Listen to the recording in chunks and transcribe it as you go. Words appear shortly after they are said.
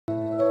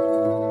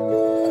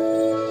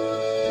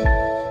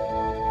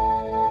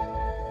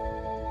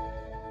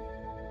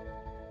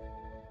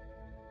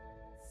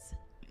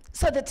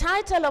the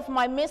title of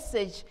my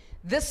message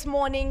this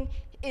morning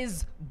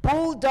is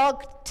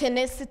Bulldog,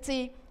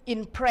 Tenacity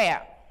in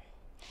Prayer.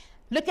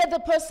 Look at the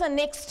person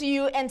next to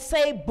you and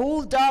say,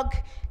 Bulldog,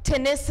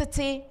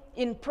 Tenacity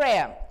in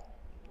Prayer.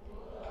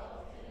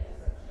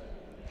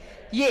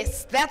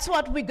 Yes, that's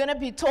what we're going to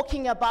be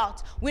talking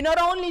about. We're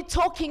not only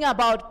talking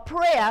about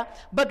prayer,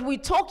 but we're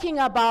talking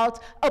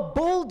about a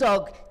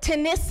bulldog,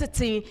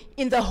 tenacity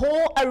in the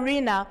whole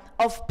arena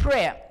of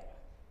prayer.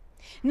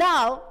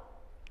 Now,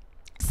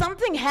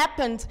 something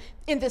happened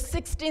in the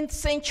 16th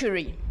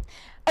century.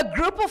 A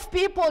group of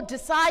people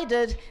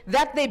decided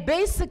that they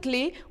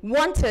basically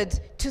wanted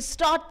to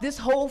start this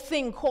whole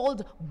thing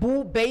called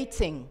bull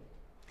baiting.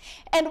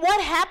 And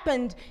what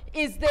happened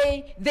is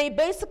they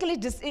basically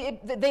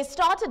they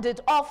started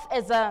it off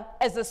as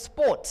a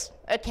sport,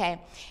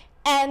 okay?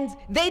 And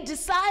they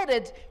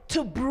decided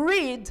to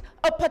breed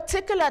a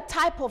particular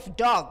type of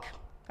dog,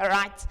 all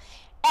right?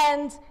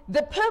 And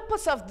the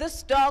purpose of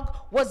this dog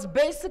was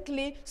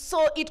basically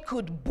so it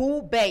could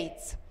bull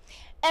bait.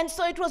 And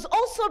so it was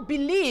also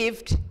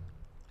believed,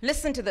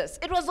 listen to this,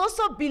 it was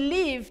also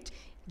believed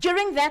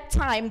during that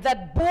time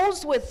that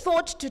bulls were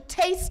thought to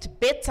taste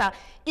better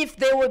if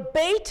they were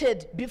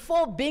baited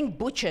before being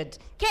butchered.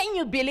 Can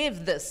you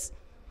believe this?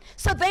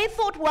 So they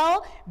thought,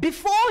 well,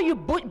 before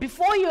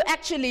you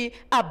actually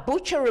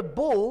butcher a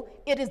bull,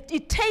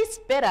 it tastes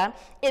better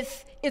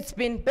if it's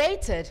been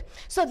baited.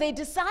 So they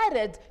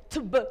decided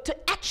to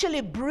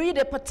actually breed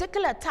a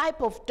particular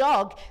type of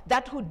dog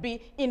that would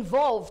be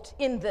involved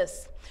in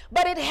this.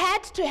 But it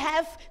had to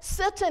have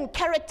certain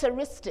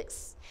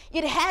characteristics.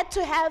 It had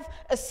to have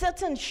a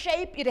certain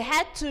shape. It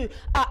had to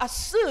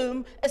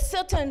assume a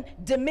certain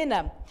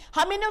demeanor.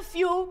 How many of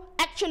you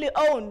actually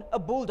own a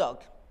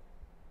bulldog?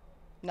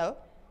 No?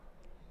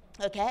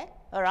 Okay,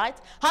 all right.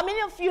 How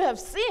many of you have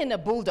seen a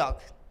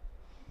bulldog?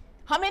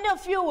 How many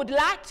of you would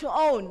like to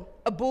own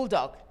a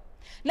bulldog?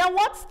 Now,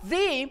 what's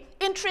the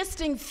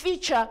interesting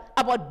feature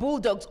about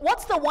bulldogs?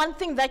 What's the one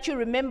thing that you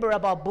remember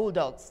about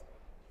bulldogs?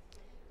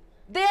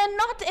 They're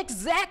not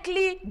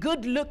exactly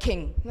good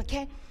looking,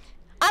 okay?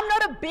 I'm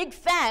not a big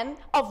fan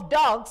of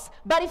dogs,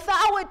 but if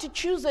I were to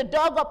choose a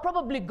dog, I'll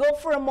probably go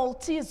for a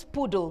Maltese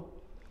poodle.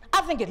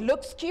 I think it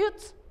looks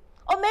cute.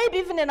 Or maybe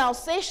even in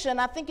Alsatian,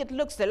 I think it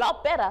looks a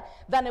lot better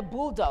than a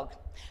bulldog.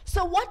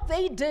 So what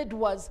they did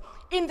was,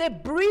 in the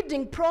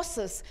breeding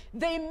process,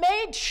 they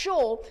made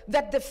sure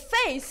that the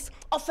face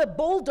of a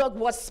bulldog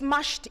was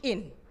smashed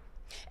in.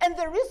 And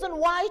the reason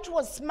why it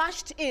was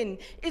smashed in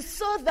is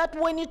so that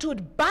when it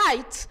would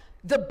bite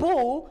the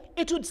bull,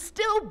 it would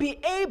still be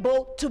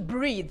able to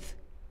breathe.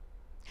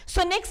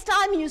 So next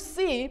time you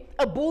see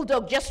a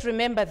bulldog, just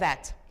remember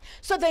that.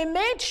 So they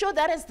made sure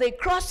that as they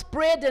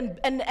crossbred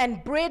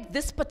and bred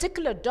this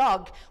particular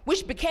dog,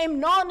 which became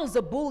known as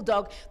a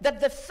bulldog, that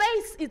the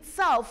face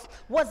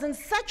itself was in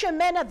such a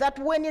manner that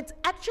when it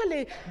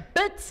actually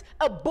bit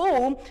a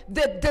bull,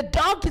 the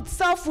dog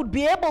itself would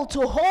be able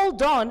to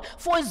hold on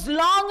for as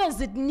long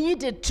as it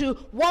needed to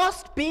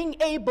whilst being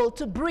able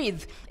to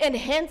breathe. And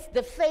hence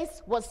the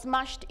face was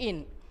smashed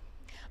in.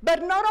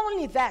 But not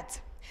only that,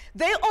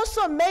 they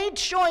also made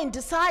sure and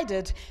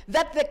decided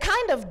that the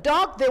kind of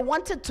dog they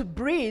wanted to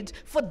breed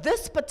for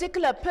this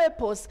particular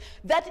purpose,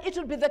 that it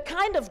would be the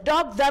kind of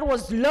dog that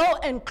was low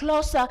and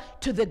closer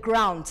to the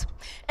ground.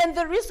 And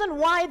the reason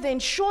why they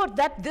ensured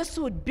that this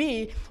would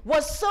be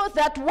was so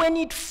that when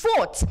it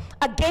fought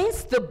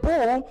against the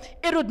bull,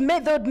 they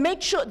would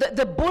make sure that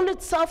the bull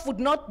itself would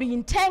not be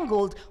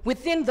entangled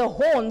within the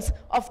horns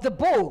of the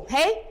bull.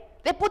 Hey?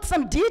 They put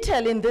some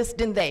detail in this,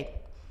 didn't they?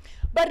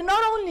 But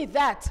not only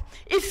that,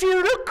 if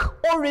you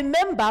look or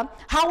remember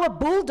how a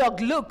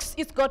bulldog looks,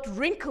 it's got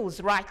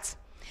wrinkles, right?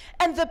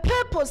 And the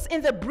purpose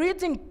in the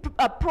breeding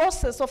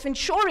process of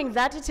ensuring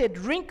that it had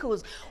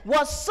wrinkles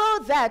was so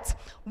that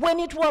when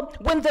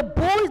the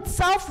bull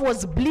itself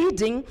was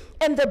bleeding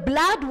and the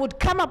blood would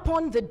come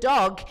upon the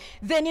dog,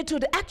 then it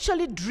would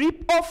actually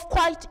drip off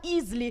quite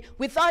easily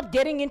without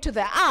getting into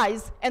the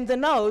eyes and the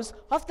nose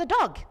of the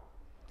dog.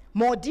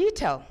 More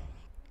detail.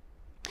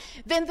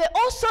 Then they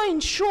also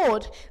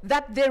ensured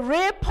that the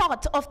rear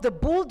part of the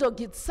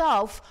bulldog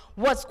itself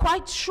was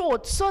quite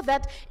short so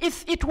that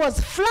if it was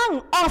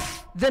flung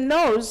off the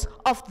nose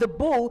of the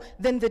bull,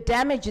 then the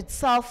damage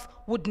itself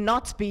would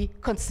not be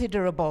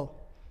considerable.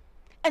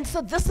 And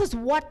so this is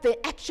what they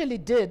actually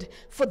did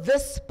for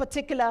this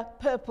particular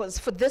purpose,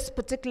 for this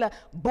particular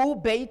bull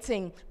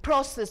baiting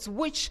process,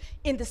 which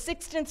in the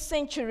 16th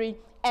century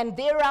and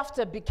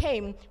thereafter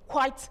became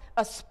quite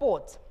a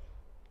sport.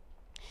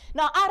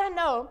 Now, I don't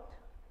know,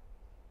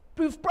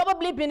 you've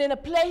probably been in a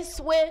place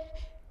where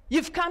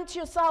you've come to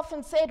yourself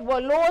and said, well,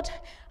 Lord,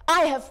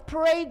 I have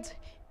prayed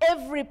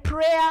every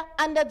prayer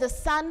under the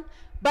sun,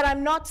 but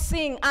I'm not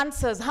seeing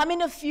answers. How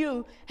many of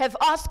you have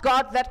asked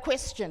God that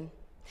question?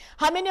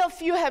 How many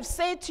of you have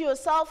said to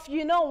yourself,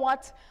 you know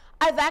what?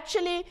 I've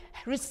actually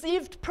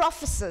received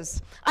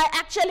prophecies. I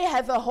actually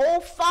have a whole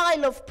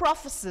file of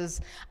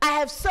prophecies. I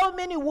have so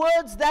many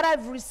words that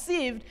I've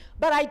received,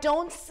 but I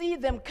don't see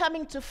them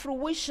coming to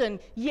fruition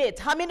yet.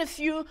 How many of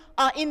you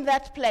are in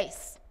that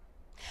place?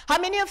 How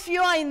many of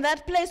you are in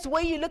that place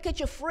where you look at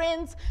your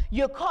friends,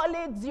 your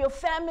colleagues, your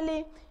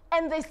family,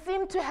 and they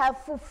seem to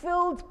have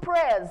fulfilled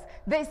prayers.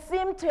 They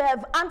seem to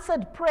have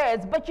answered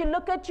prayers, but you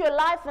look at your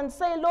life and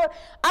say, Lord,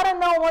 I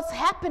don't know what's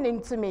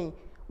happening to me.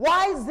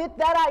 Why is it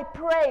that I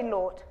pray,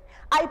 Lord?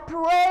 I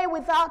pray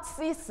without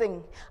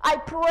ceasing. I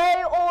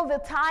pray all the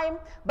time,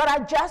 but I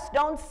just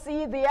don't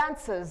see the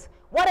answers.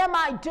 What am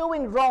I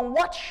doing wrong?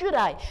 What should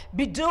I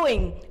be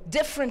doing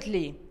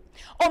differently?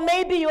 Or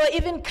maybe you're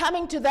even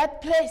coming to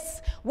that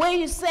place where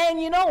you're saying,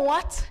 you know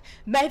what?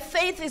 My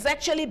faith is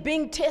actually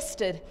being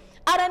tested.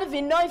 I don't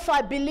even know if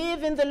I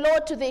believe in the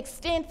Lord to the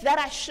extent that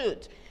I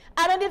should.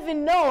 I don't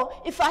even know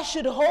if I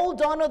should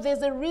hold on or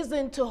there's a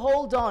reason to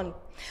hold on.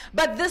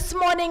 But this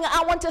morning,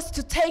 I want us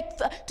to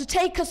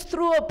take us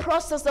through a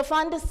process of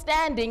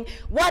understanding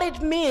what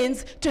it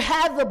means to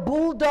have the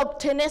bulldog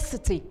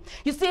tenacity.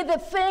 You see, the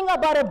thing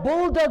about a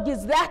bulldog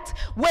is that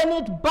when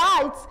it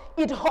bites,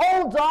 it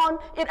holds on.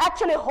 It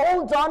actually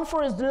holds on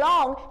for as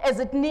long as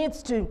it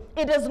needs to.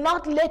 It does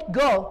not let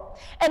go.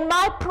 And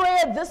my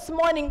prayer this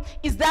morning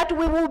is that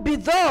we will be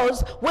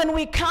those, when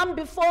we come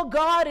before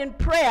God in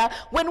prayer,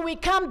 when we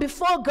come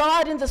before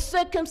God in the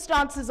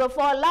circumstances of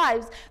our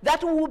lives,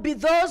 that we will be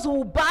those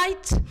who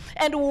bite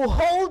and will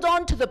hold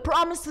on to the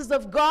promises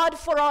of God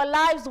for our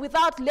lives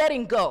without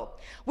letting go,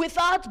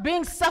 without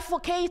being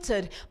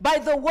suffocated by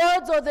the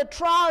words or the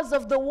trials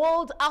of the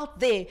world out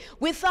there,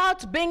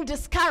 without being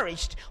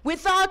discouraged,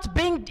 without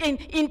being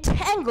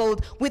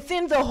entangled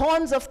within the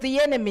horns of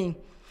the enemy.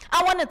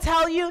 I want to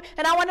tell you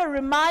and I want to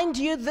remind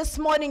you this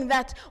morning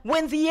that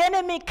when the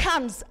enemy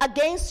comes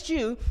against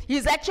you,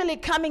 he's actually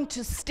coming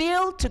to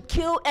steal, to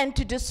kill, and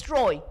to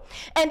destroy.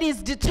 And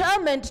he's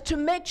determined to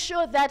make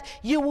sure that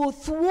you will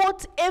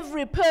thwart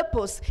every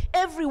purpose,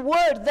 every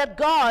word that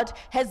God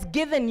has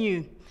given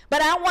you.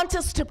 But I want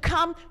us to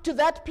come to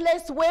that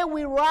place where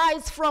we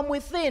rise from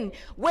within,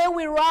 where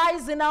we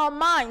rise in our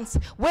minds,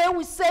 where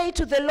we say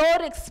to the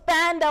Lord,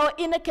 expand our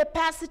inner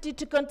capacity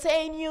to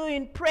contain you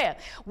in prayer,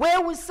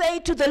 where we say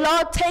to the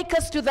Lord, take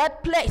us to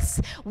that place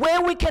where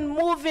we can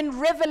move in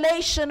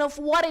revelation of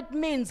what it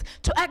means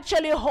to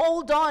actually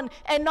hold on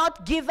and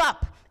not give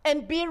up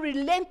and be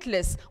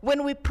relentless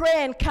when we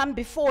pray and come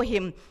before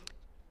him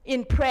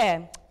in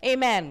prayer.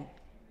 Amen.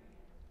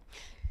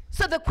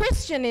 So the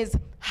question is,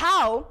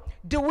 how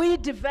do we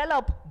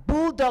develop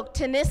bulldog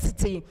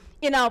tenacity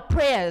in our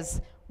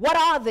prayers? What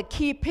are the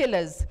key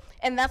pillars?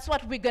 And that's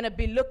what we're going to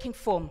be looking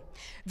for.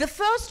 The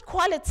first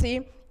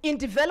quality in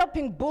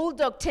developing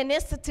bulldog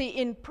tenacity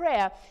in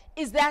prayer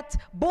is that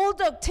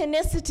bulldog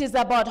tenacity is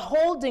about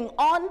holding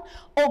on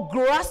or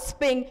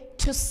grasping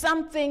to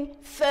something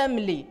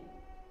firmly.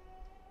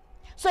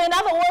 So in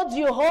other words,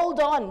 you hold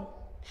on.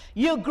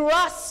 You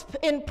grasp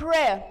in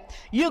prayer.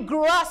 You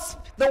grasp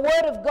the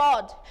word of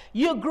God.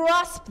 You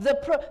grasp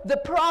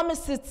the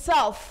promise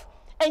itself.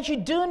 And you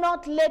do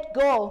not let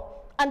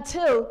go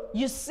until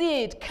you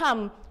see it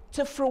come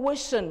to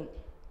fruition.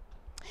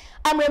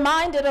 I'm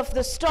reminded of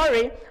the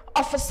story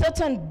of a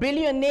certain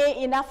billionaire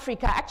in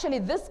Africa. Actually,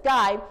 this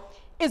guy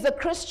is a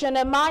Christian,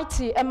 a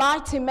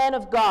mighty man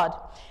of God.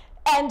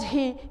 And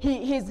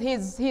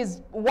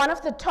he's one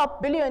of the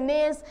top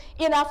billionaires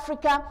in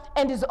Africa,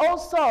 and is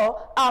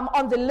also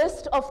on the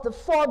list of the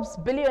Forbes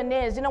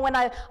billionaires. You know, when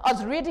I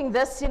was reading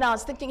this, I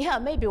was thinking, yeah,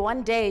 maybe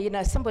one day,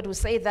 somebody will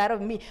say that of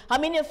me. How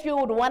many of you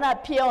would want to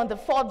appear on the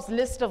Forbes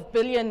list of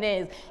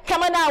billionaires?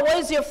 Come on now,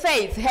 where's your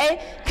faith,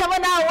 hey? Come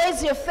on now,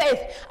 where's your faith?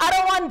 I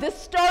don't want this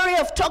story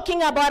of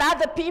talking about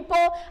other people.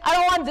 I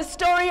don't want the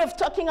story of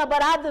talking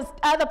about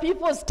other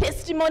people's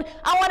testimony.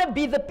 I want to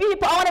be the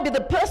people. I want to be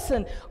the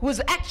person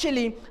who's actually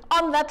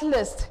on that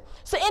list.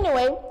 So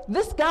anyway,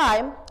 this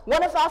guy,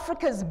 one of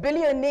Africa's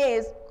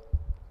billionaires,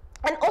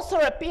 and also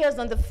appears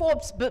on the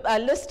Forbes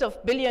list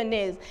of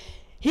billionaires,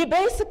 he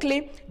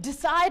basically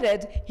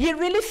decided, he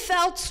really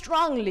felt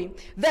strongly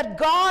that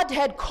God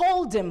had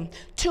called him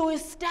to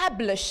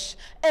establish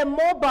a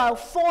mobile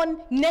phone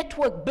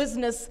network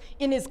business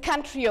in his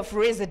country of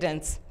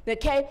residence.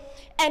 Okay?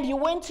 And he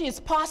went to his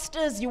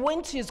pastors, he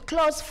went to his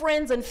close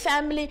friends and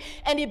family,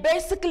 and he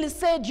basically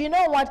said, you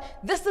know what,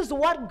 this is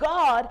what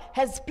God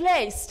has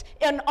placed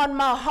on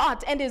my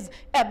heart. And his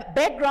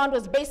background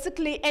was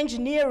basically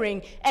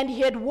engineering, and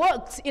he had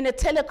worked in a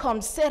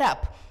telecom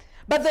setup.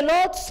 But the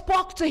Lord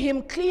spoke to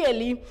him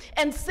clearly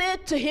and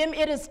said to him,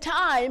 it is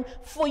time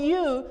for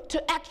you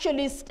to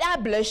actually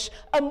establish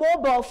a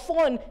mobile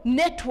phone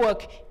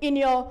network in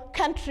your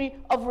country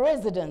of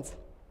residence.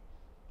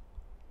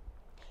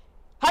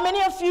 How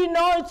many of you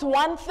know it's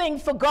one thing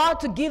for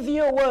God to give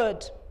you a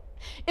word?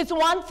 It's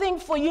one thing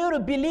for you to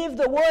believe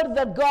the word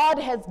that God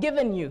has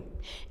given you.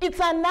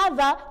 It's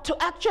another to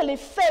actually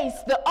face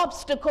the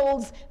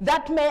obstacles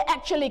that may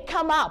actually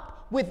come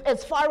up with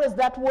as far as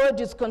that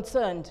word is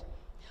concerned.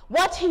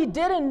 What he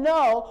didn't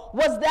know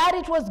was that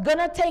it was going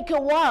to take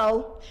a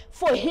while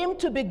for him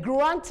to be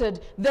granted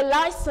the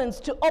license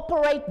to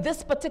operate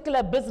this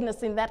particular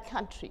business in that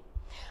country.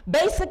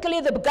 Basically,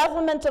 the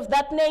government of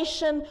that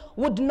nation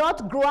would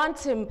not grant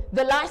him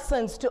the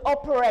license to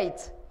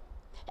operate.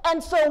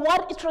 And so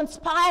what it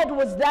transpired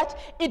was that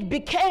it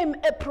became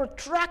a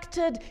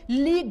protracted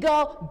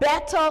legal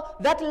battle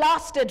that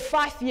lasted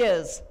 5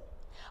 years.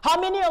 How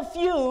many of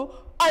you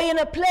are in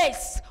a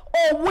place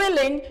or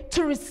willing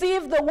to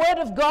receive the word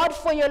of God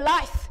for your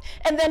life,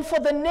 and then for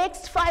the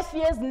next 5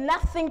 years,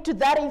 nothing to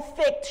that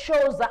effect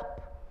shows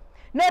up?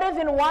 Not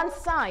even one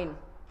sign.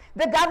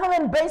 The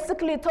government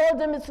basically told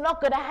them it's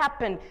not going to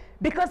happen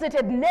because it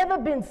had never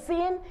been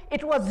seen.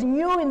 It was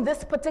new in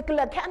this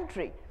particular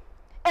country.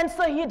 And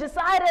so he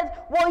decided,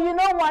 well, you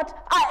know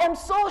what? I am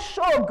so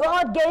sure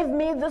God gave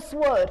me this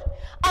word.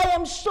 I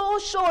am so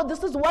sure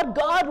this is what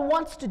God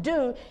wants to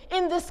do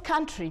in this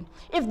country.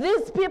 If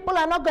these people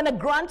are not going to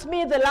grant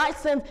me the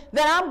license,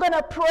 then I'm going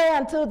to pray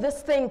until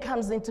this thing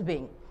comes into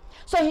being.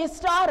 So he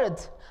started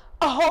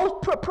a whole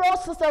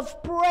process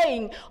of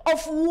praying,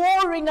 of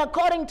warring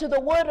according to the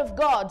word of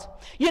God.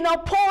 You know,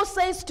 Paul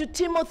says to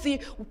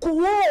Timothy,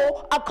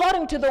 war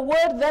according to the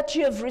word that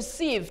you have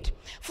received.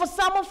 For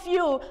some of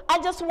you, I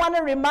just want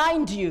to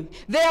remind you,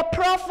 there are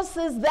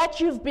prophecies that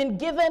you've been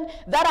given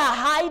that are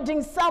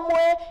hiding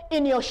somewhere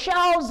in your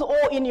shelves or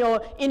in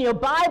your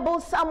Bible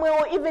somewhere,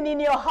 or even in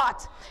your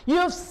heart.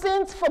 You've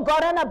since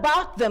forgotten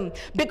about them,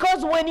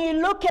 because when you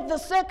look at the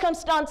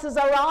circumstances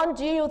around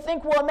you, you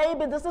think, well,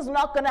 maybe this is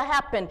not going to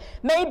happen.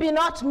 Maybe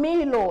not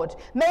me, Lord.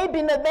 Maybe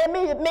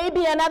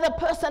another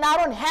person. I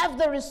don't have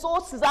the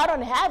resources. I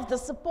don't have the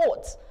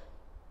support.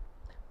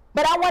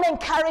 But I want to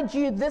encourage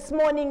you this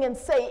morning and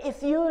say,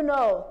 if you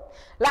know,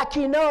 like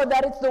you know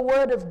that it's the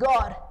word of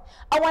God,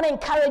 I want to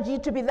encourage you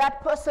to be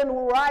that person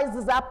who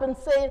rises up and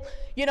say,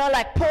 you know,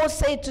 like Paul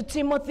said to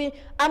Timothy,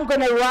 I'm going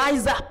to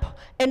rise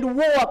up and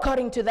war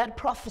according to that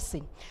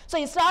prophecy. So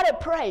he started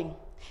praying.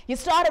 He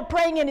started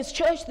praying in his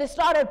church. They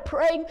started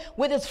praying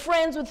with his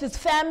friends, with his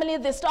family.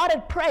 They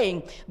started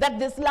praying that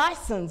this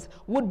license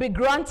would be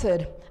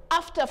granted.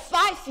 After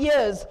 5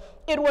 years,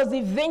 it was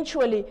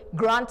eventually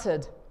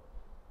granted.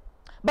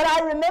 But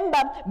I remember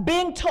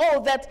being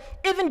told that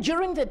even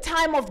during the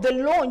time of the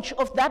launch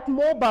of that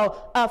mobile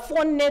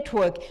phone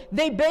network,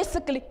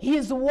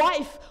 his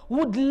wife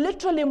would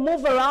literally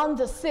move around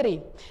the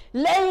city,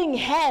 laying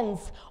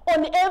hands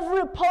on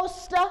every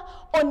poster,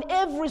 on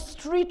every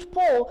street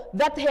pole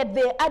that had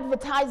their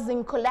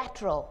advertising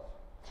collateral.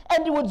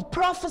 And he would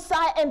prophesy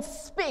and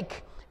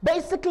speak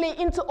basically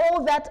into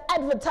all that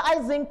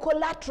advertising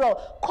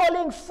collateral,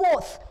 calling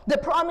forth the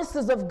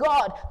promises of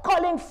God,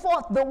 calling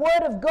forth the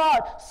word of God,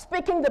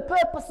 speaking the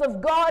purpose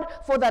of God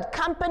for that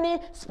company,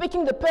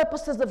 speaking the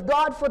purposes of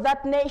God for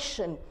that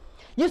nation.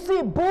 You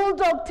see,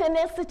 Bulldog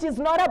tenacity is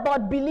not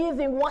about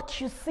believing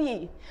what you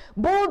see.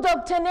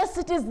 Bulldog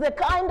tenacity is the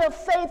kind of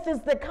faith,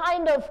 is the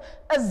kind of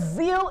a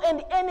zeal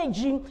and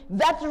energy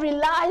that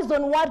relies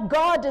on what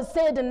God has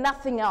said and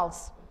nothing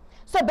else.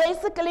 So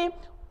basically,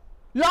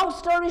 long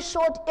story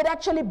short, it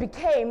actually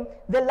became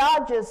the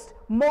largest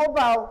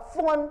mobile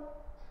phone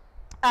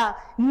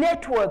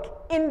network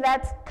in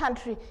that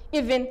country,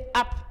 even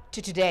up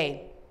to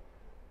today.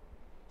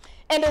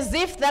 And as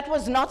if that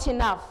was not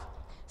enough,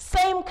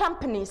 same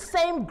company,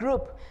 same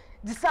group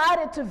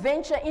decided to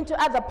venture into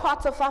other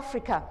parts of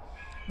Africa.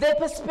 They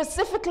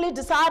specifically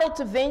decided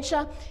to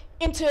venture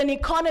into an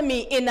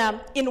economy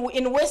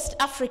in West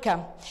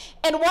Africa.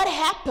 And what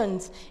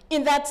happened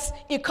in that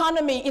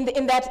economy,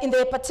 in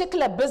their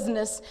particular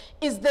business,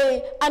 is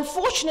they,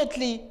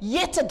 unfortunately,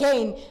 yet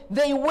again,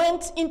 they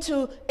went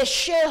into a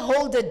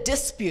shareholder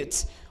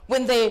dispute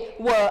when they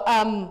were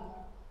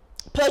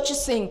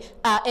purchasing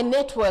a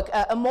network,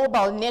 a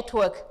mobile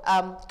network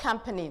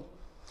company.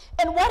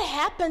 And what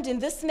happened in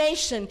this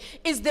nation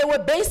is they were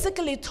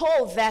basically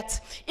told that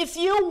if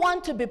you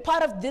want to be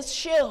part of this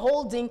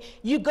shareholding,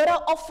 you got to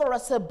offer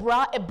us a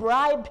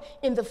bribe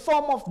in the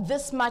form of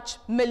this much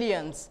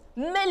millions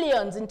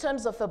in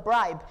terms of a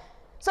bribe.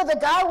 So the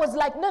guy was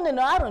like, no,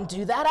 I don't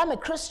do that. I'm a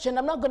Christian.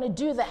 I'm not going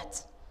to do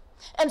that.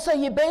 And so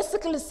he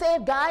basically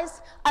said,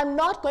 guys, I'm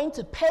not going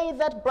to pay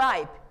that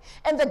bribe.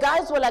 And the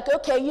guys were like,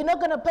 okay, you're not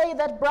going to pay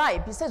that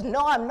bribe. He says,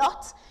 no, I'm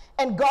not.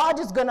 And God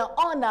is going to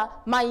honor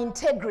my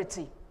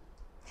integrity.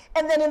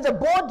 And then in the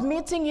board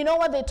meeting, you know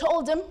what they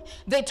told him?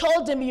 They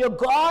told him, your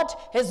God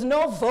has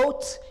no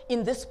vote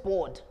in this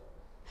board.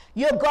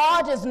 Your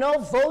God has no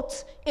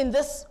vote in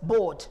this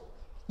board.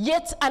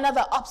 Yet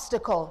another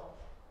obstacle.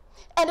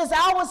 And as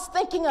I was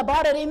thinking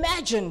about it,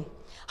 imagine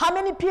how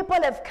many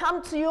people have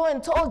come to you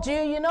and told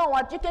you, you know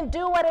what, you can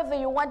do whatever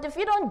you want. If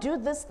you don't do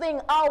this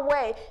thing our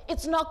way,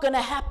 it's not going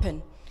to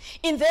happen.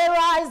 In their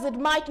eyes, it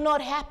might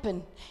not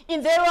happen.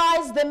 In their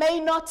eyes, they may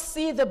not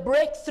see the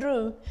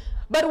breakthrough.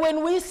 But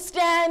when we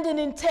stand in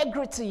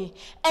integrity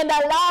and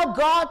allow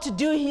God to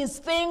do his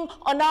thing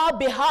on our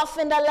behalf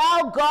and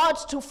allow God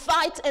to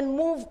fight and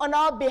move on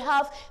our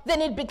behalf,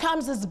 then it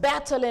becomes his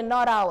battle and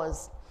not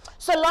ours.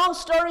 So long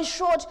story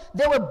short,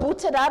 they were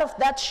booted out of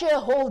that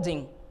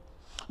shareholding.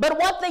 But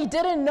what they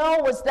didn't know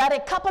was that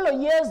a couple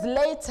of years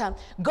later,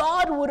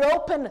 God would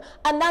open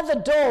another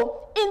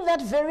door in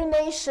that very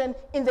nation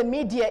in the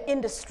media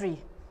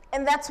industry.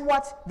 And that's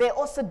what they're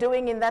also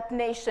doing in that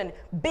nation,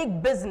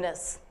 big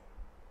business.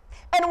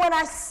 And when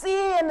I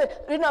see and,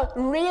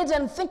 read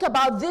and think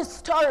about these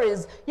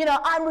stories,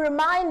 I'm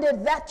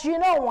reminded that,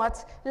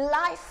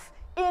 life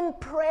in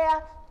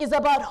prayer is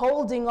about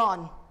holding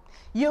on.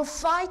 You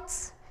fight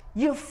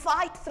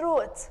through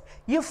it.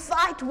 You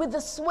fight with the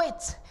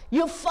sweat.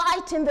 You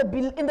fight in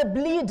the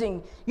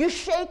bleeding. You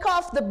shake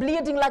off the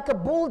bleeding like a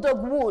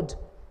bulldog would.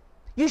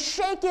 You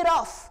shake it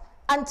off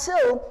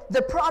until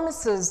the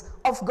promises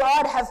of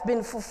God have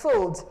been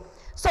fulfilled.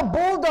 So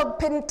Bulldog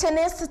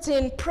tenacity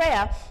in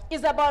prayer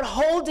is about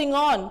holding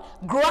on,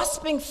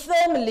 grasping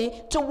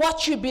firmly to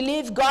what you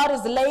believe God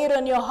has laid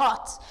on your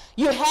heart.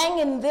 You hang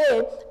in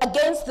there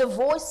against the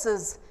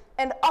voices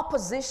and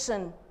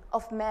opposition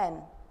of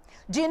man.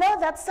 Do you know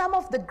that some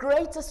of the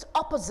greatest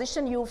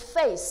opposition you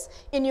face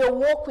in your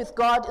walk with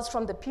God is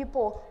from the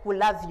people who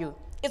love you?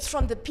 It's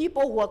from the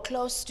people who are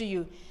close to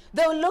you.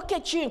 They'll look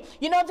at you.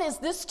 There's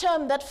this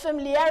term that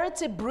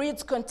familiarity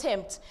breeds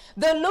contempt.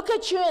 They'll look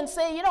at you and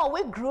say,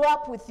 we grew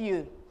up with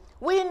you.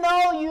 We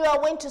know you. I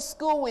went to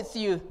school with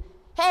you.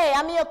 Hey,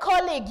 I'm your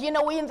colleague.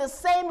 We're in the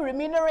same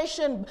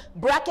remuneration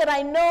bracket.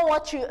 I know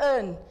what you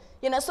earn.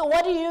 So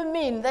what do you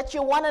mean that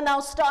you want to now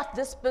start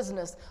this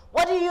business?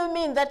 What do you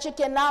mean that you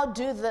can now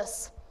do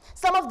this?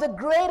 Some of the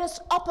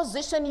greatest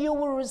opposition you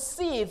will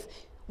receive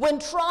when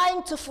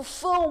trying to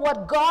fulfill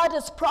what God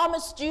has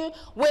promised you,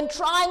 when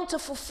trying to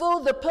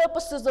fulfill the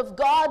purposes of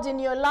God in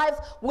your life,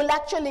 will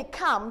actually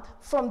come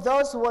from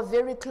those who are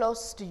very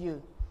close to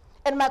you.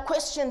 And my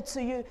question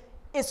to you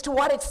is, to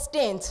what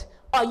extent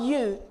are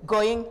you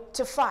going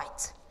to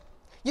fight?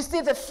 You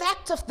see, the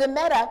fact of the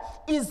matter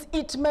is,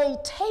 it may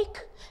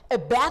take a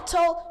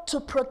battle to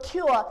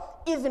procure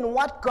even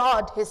what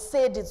God has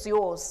said is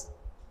yours.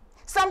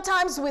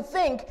 Sometimes we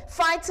think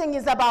fighting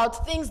is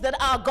about things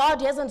that our God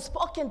hasn't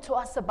spoken to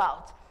us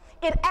about.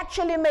 It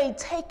actually may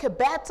take a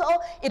battle,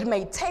 it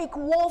may take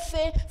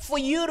warfare for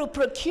you to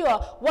procure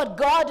what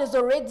God has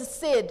already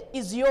said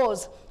is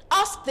yours.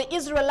 Ask the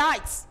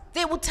Israelites,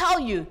 they will tell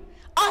you.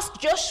 Ask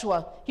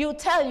Joshua, he will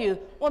tell you.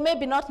 Well,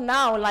 maybe not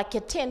now, like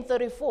at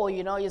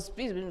 10:34, he's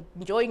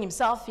enjoying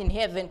himself in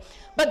heaven.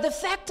 But the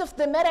fact of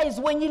the matter is,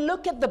 when you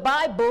look at the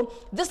Bible,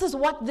 this is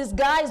what these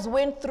guys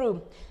went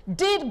through.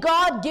 Did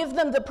God give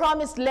them the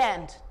promised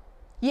land?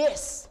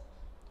 Yes.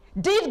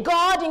 Did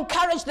God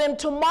encourage them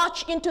to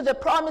march into the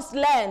promised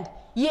land?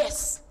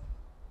 Yes.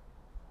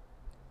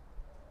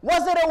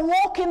 Was it a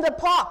walk in the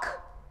park?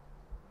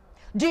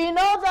 Do you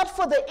know that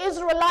for the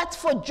Israelites,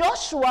 for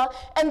Joshua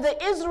and the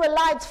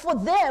Israelites, for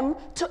them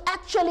to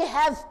actually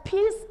have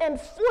peace and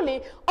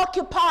fully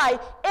occupy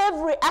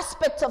every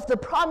aspect of the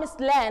promised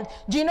land,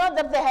 do you know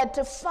that they had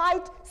to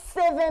fight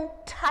 7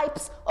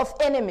 types of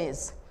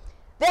enemies?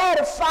 They had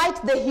to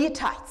fight the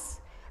Hittites.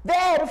 They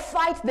had to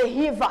fight the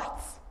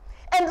Hivites.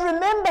 And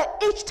remember,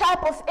 each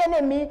type of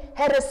enemy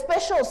had a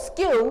special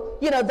skill,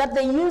 that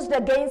they used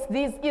against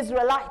these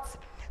Israelites.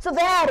 So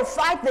they had to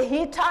fight the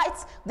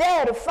Hittites, they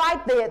had to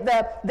fight the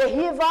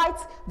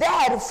Hivites, they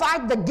had to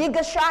fight the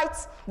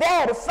Girgashites, they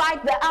had to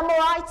fight the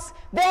Amorites,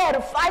 they had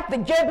to fight the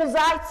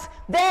Jebusites,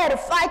 they had to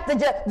fight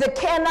the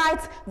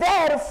Kenites, they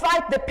had to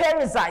fight the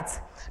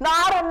Perizzites. Now,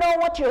 I don't know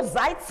what your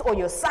zites or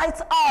your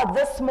sites are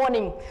this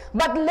morning,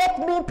 but let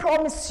me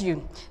promise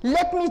you,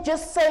 let me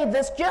just say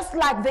this, just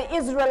like the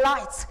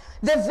Israelites,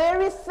 the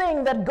very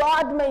thing that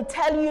God may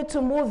tell you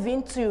to move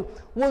into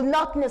will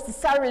not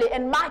necessarily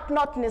and might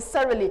not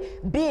necessarily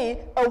be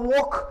a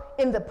walk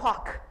in the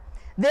park.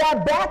 There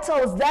are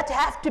battles that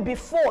have to be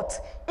fought,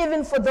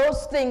 even for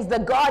those things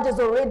that God has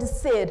already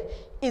said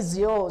is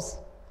yours.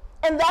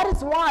 And that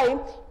is why,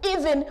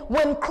 even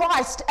when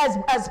Christ,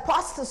 as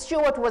Pastor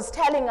Stewart was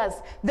telling us,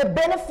 the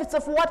benefits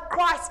of what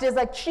Christ has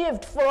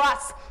achieved for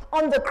us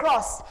on the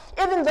cross,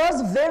 even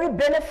those very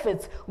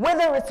benefits,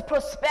 whether it's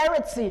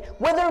prosperity,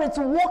 whether it's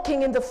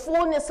walking in the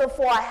fullness of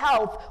our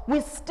health,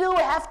 we still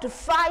have to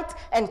fight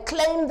and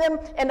claim them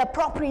and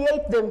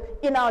appropriate them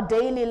in our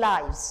daily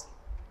lives.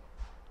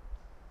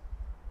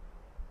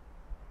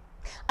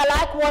 I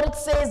like what it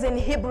says in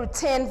Hebrew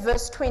 10,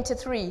 verse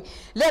 23.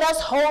 Let us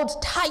hold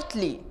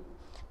tightly,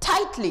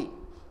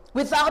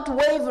 without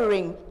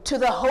wavering, to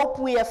the hope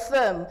we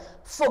affirm,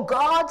 for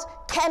God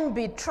can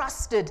be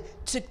trusted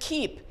to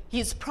keep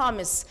his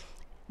promise.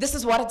 This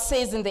is what it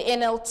says in the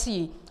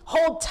NLT.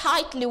 Hold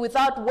tightly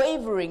without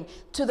wavering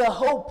to the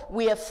hope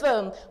we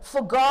affirm,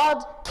 for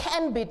God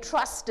can be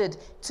trusted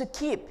to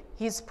keep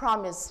his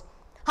promise.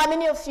 How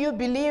many of you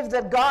believe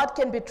that God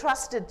can be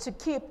trusted to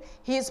keep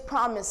his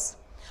promise?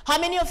 How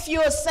many of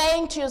you are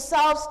saying to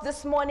yourselves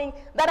this morning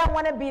that I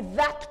want to be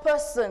that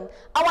person?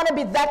 I want to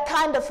be that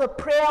kind of a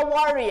prayer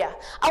warrior.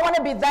 I want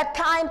to be that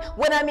kind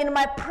when I'm in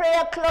my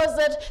prayer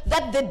closet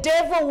that the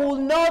devil will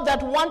know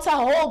that once I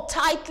hold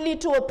tightly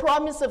to a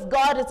promise of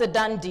God, it's a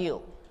done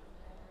deal.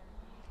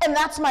 And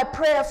that's my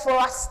prayer for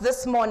us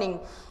this morning.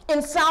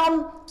 In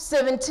Psalm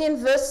 17,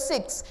 verse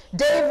 6,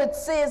 David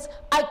says,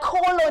 I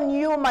call on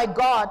you, my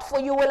God, for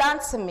you will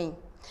answer me.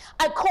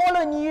 I call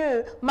on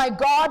you, my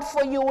God,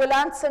 for you will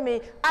answer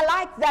me. I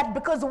like that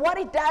because what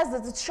it does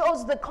is it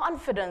shows the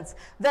confidence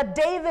that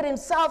David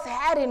himself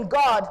had in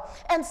God.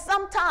 And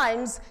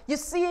sometimes, you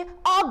see,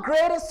 our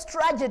greatest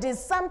tragedies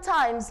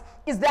sometimes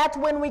is that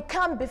when we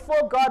come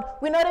before God,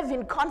 we're not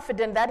even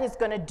confident that He's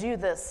going to do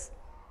this.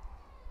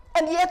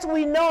 And yet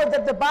we know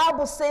that the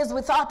Bible says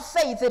without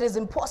faith it is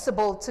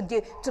impossible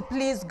to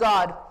please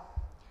God.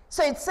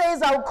 So it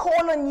says, I'll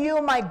call on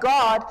you, my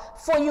God,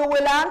 for you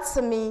will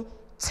answer me.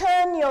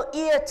 Turn your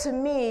ear to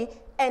me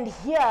and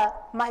hear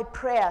my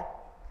prayer.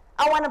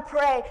 I want to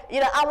pray,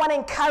 I want to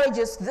encourage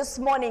us this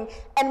morning.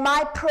 And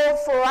my prayer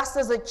for us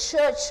as a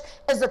church,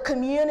 as a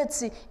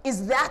community,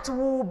 is that we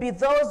will be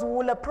those who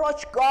will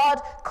approach God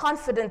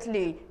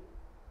confidently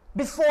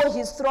before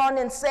His throne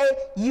and say,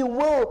 you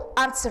will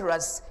answer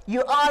us.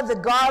 You are the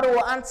God who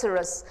will answer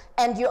us.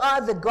 And you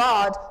are the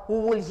God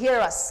who will hear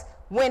us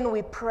when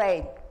we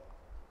pray.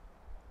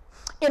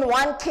 In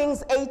 1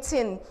 Kings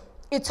 18,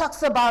 it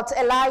talks about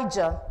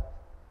Elijah.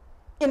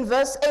 In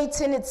verse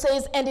 18, it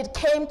says, and it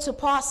came to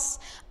pass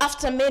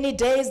after many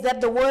days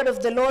that the word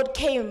of the Lord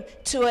came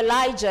to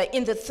Elijah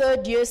in the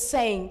 3rd year,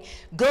 saying,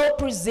 go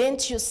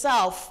present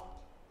yourself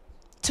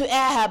to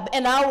Ahab,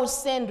 and I will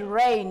send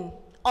rain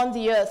on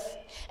the earth.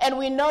 And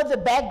we know the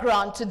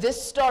background to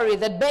this story,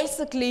 that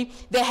basically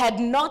there had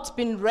not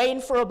been rain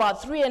for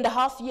about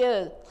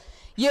 3.5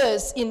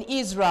 years in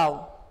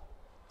Israel.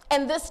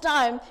 And this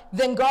time,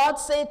 then God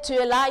said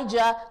to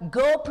Elijah,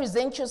 go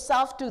present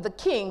yourself to the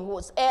king, who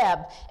was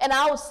Ahab, and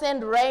I will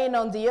send rain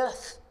on the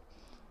earth.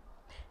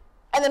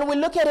 And then we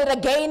look at it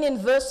again in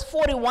verse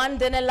 41.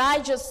 Then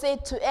Elijah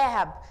said to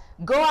Ahab,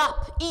 go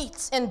up,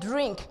 eat and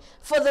drink,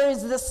 for there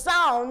is the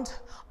sound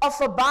of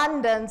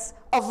abundance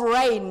of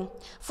rain.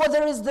 For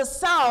there is the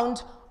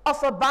sound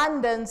of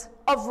abundance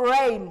of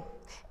rain.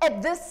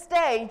 At this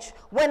stage,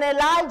 when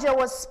Elijah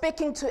was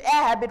speaking to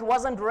Ahab, it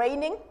wasn't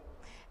raining.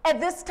 At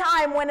this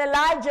time, when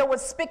Elijah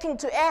was speaking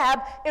to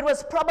Ahab, it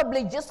was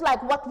probably just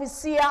like what we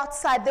see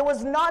outside. There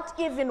was not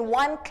even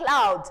one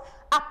cloud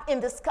up in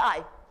the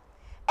sky.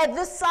 At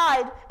this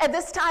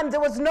time, there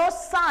was no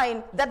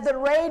sign that the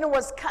rain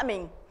was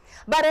coming.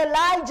 But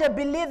Elijah,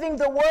 believing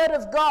the word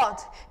of God,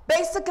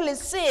 basically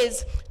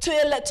says to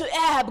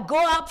Ahab,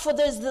 go up, for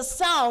there's the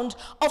sound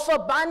of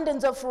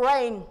abundance of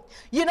rain.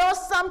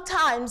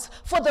 Sometimes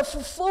for the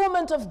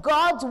fulfillment of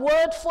God's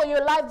word for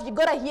your life, you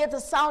got to hear the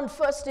sound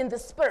first in the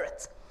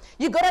spirit.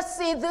 You got to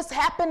see this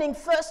happening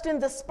first in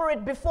the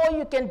spirit before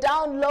you can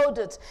download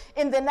it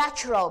in the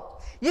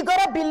natural. You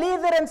got to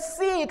believe it and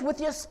see it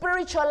with your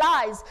spiritual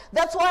eyes.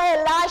 That's why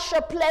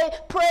Elisha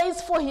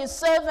prays for his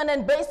servant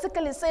and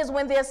basically says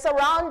when they're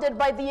surrounded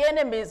by the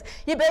enemies,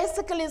 he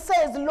basically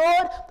says,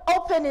 Lord,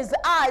 open his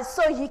eyes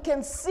so he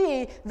can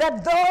see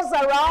that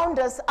those around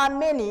us are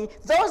many.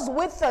 Those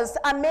with us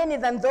are many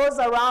than those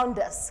around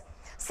us.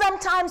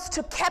 Sometimes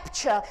to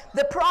capture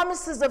the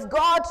promises of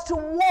God, to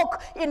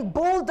walk in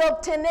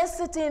bulldog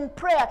tenacity in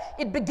prayer,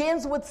 it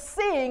begins with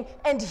seeing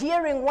and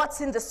hearing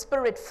what's in the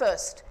spirit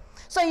first.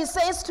 So he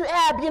says to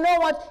Ahab, you know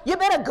what, you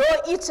better go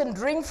eat and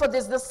drink, for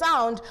there's the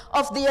sound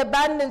of the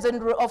abundance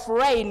of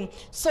rain.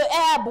 So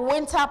Ahab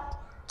went up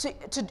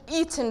to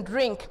eat and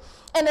drink.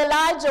 And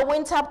Elijah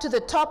went up to the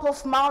top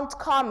of Mount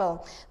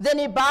Carmel. Then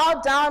he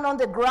bowed down on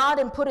the ground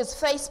and put his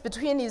face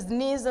between his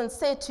knees and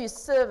said to his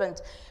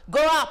servant,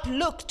 go up,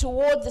 look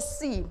toward the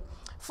sea.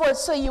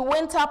 So he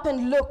went up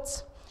and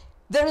looked.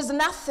 There is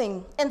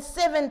nothing. And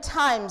 7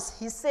 times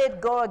he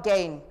said, go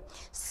again.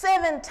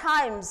 7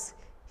 times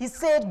he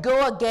said,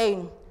 go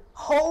again,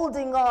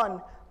 holding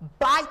on,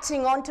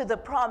 biting onto the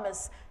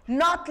promise,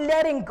 not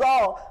letting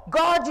go.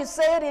 God, you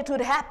said it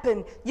would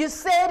happen. You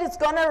said it's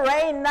going to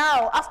rain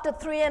now after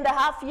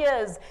 3.5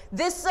 years.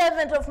 This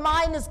servant of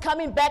mine is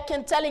coming back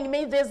and telling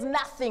me there's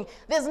nothing.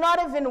 There's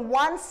not even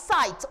one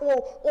sight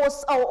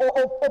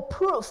or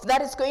proof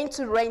that it's going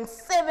to rain.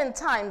 7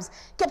 times.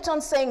 Kept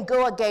on saying,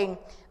 go again.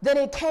 Then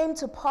it came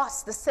to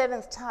pass the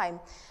 7th time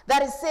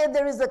that he said,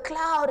 there is a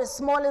cloud as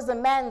small as a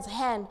man's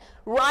hand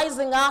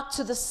rising out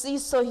to the sea.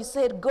 So he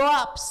said, go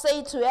up,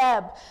 say to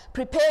Ahab,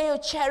 prepare your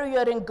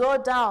chariot and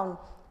go down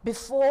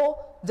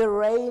before the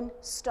rain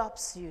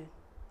stops you.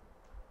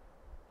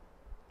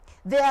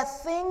 There are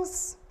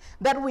things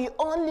that we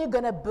only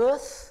going to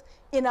birth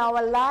in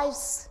our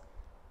lives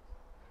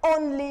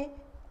only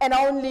and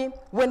only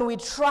when we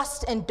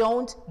trust and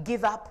don't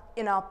give up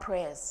in our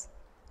prayers.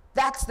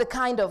 That's the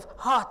kind of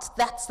heart,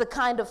 that's the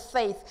kind of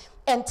faith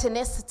and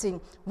tenacity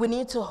we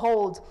need to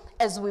hold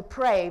as we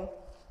pray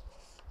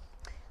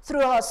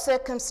through our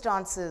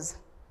circumstances.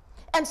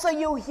 And so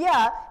you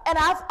hear, and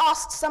I've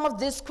asked some of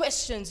these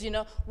questions,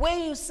 where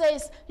you say,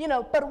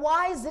 but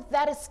why is it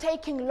that it's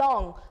taking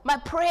long? My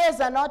prayers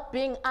are not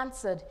being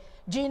answered.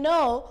 Do you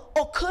know,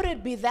 or could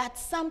it be that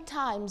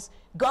sometimes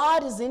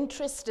God is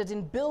interested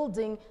in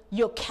building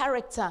your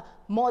character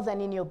more than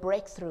in your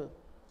breakthrough?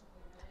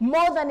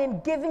 More than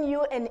in giving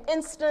you an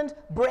instant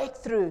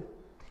breakthrough.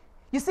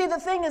 You see, the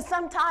thing is,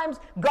 sometimes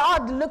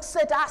God looks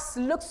at us,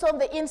 looks on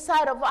the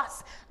inside of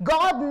us.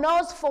 God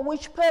knows for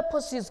which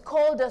purpose He's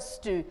called us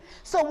to.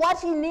 So what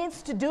He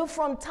needs to do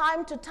from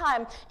time to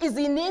time is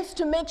He needs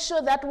to make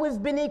sure that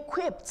we've been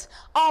equipped.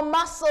 Our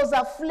muscles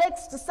are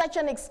flexed to such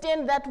an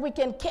extent that we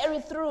can carry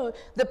through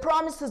the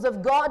promises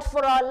of God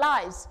for our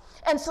lives.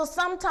 And so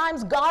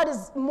sometimes God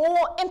is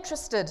more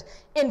interested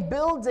in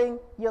building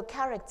your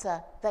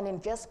character than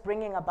in just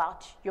bringing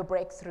about your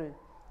breakthrough.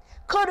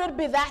 Could it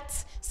be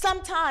that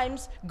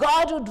sometimes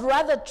God would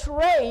rather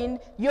train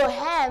your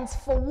hands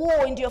for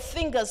war and your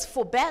fingers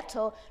for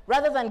battle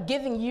rather than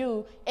giving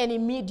you an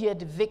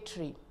immediate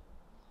victory?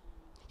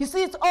 You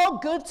see, it's all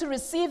good to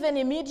receive an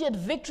immediate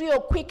victory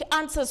or quick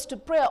answers to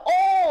prayer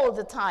all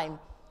the time.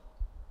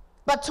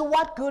 But to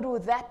what good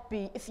would that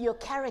be if your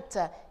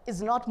character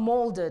is not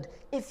molded,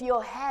 if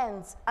your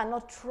hands are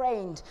not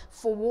trained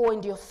for war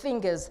and your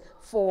fingers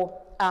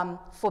for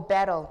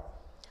battle?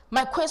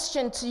 My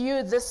question to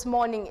you this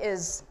morning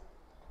is,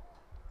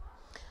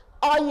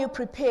 are you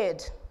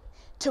prepared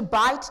to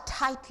bite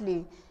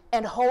tightly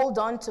and hold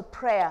on to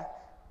prayer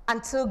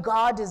until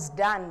God is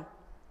done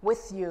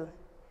with you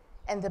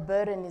and the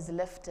burden is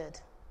lifted?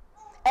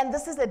 And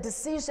this is a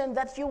decision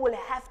that you will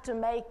have to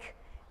make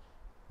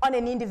on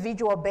an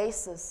individual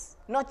basis.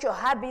 Not your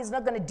hubby is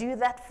not going to do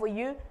that for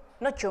you,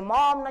 not your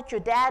mom, not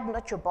your dad,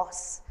 not your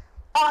boss.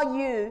 Are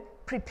you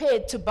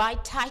prepared to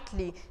bite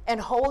tightly and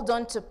hold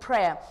on to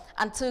prayer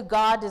until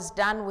God is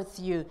done with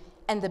you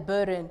and the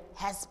burden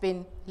has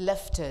been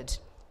lifted?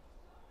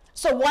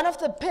 So one of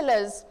the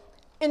pillars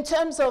in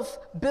terms of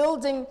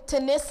building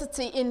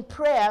tenacity in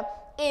prayer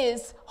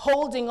is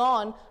holding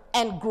on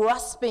and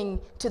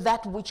grasping to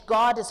that which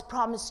God has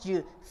promised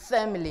you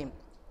firmly.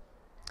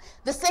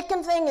 The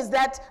second thing is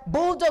that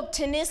Bulldog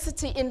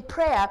tenacity in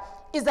prayer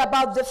is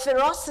about the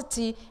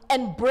ferocity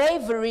and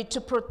bravery to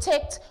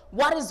protect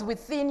what is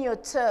within your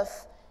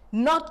turf,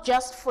 not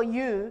just for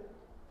you,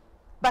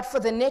 but for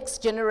the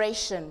next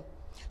generation.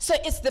 So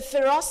it's the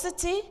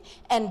ferocity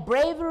and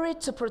bravery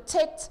to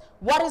protect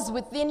what is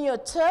within your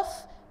turf,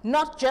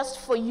 not just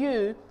for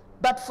you,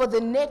 but for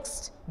the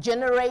next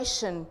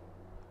generation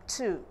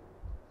too.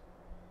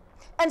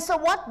 And so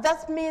what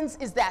that means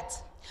is that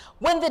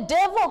when the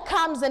devil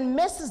comes and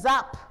messes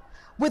up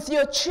with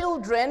your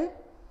children,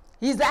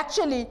 he's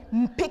actually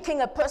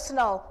picking a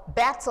personal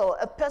battle,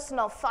 a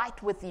personal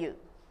fight with you.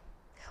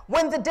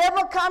 When the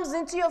devil comes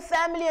into your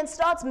family and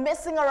starts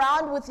messing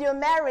around with your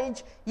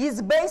marriage,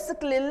 he's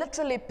basically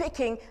literally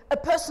picking a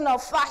personal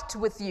fight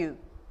with you.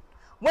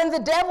 When the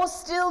devil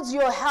steals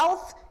your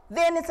health,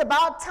 then it's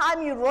about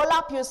time you roll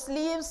up your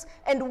sleeves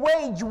and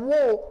wage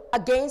war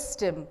against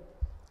him.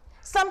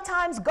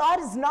 Sometimes God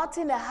is not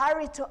in a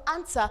hurry to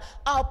answer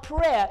our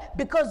prayer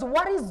because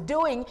what He's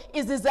doing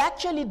is He's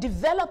actually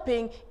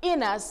developing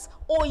in us,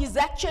 or He's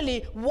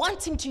actually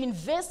wanting to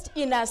invest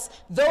in us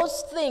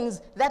those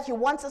things that He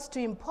wants us to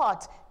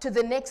impart to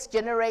the next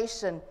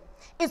generation.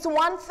 It's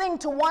one thing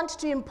to want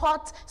to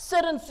impart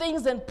certain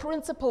things and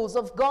principles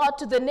of God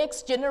to the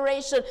next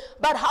generation,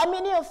 but how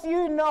many of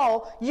you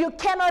know you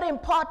cannot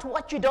impart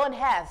what you don't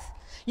have?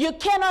 You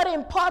cannot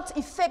impart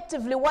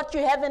effectively what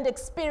you haven't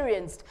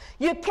experienced.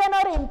 You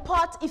cannot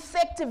impart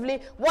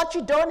effectively what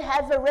you don't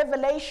have a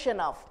revelation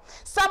of.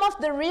 Some of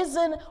the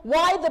reason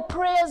why the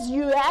prayers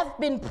you have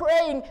been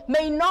praying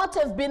may not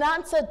have been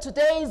answered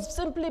today is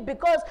simply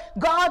because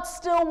God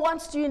still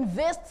wants to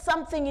invest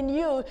something in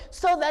you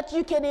so that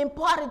you can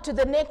impart it to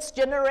the next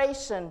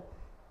generation.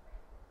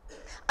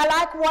 I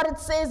like what it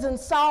says in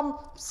Psalm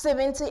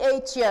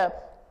 78 here.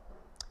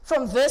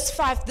 From verse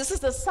 5, this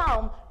is a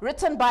psalm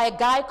written by a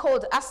guy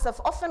called Asaph.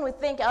 Often we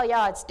think, oh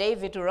yeah, it's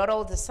David who wrote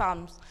all the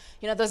psalms.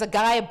 You know, there's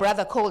a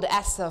brother called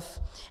Asaph.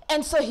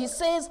 And so he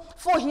says,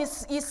 for he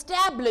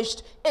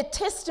established a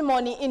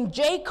testimony in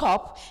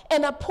Jacob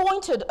and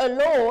appointed a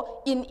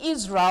law in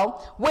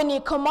Israel when he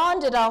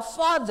commanded our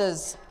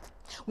fathers.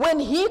 When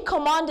he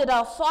commanded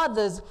our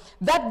fathers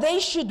that they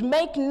should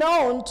make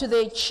known to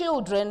their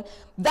children,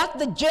 that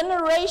the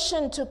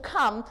generation to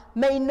come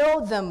may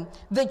know them,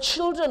 the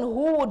children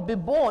who would be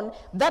born,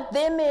 that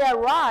they may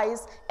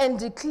arise and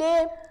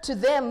declare to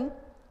them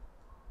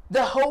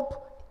their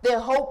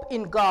hope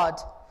in God,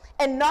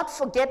 and not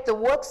forget the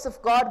works of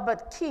God,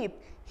 but keep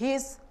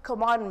His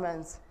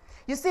commandments.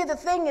 You see, the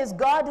thing is,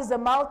 God is a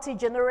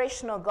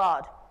multi-generational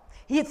God.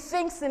 He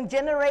thinks in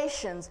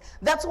generations.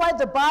 That's why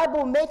the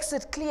Bible makes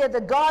it clear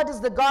that God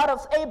is the God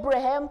of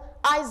Abraham,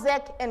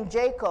 Isaac, and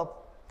Jacob.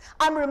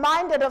 I'm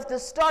reminded of the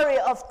story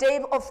of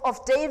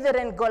David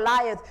and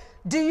Goliath.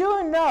 Do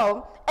you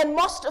know, and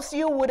most of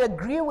you would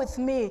agree with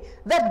me,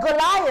 that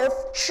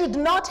Goliath should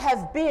not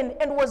have been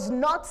and was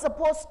not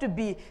supposed to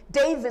be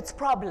David's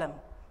problem.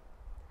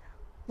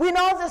 We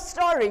know the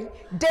story.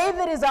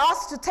 David is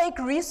asked to take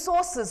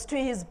resources to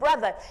his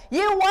brother.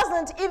 He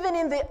wasn't even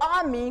in the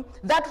army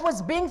that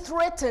was being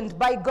threatened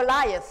by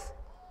Goliath.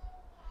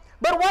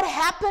 But what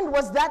happened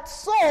was that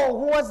Saul,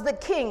 who was the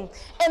king,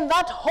 and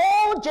that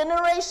whole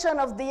generation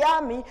of the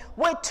army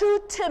were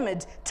too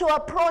timid to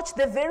approach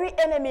the very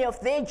enemy of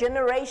their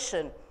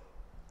generation.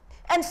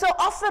 And so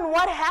often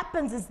what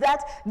happens is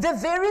that the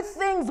very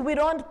things we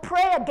don't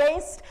pray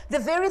against, the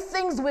very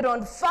things we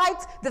don't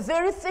fight, the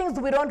very things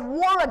we don't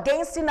war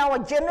against in our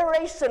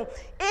generation,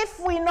 if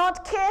we're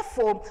not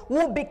careful,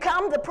 will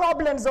become the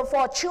problems of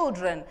our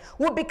children,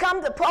 will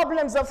become the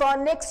problems of our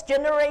next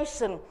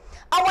generation.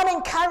 I want to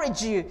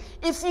encourage you,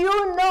 if you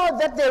know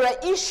that there are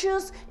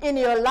issues in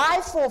your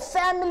life or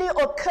family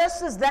or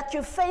curses that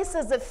you face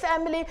as a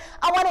family,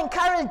 I want to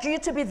encourage you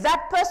to be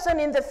that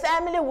person in the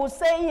family who will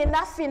say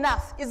enough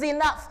is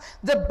enough.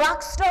 The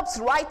buck stops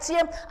right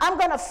here. I'm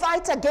going to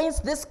fight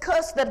against this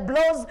curse that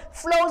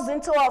flows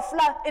into our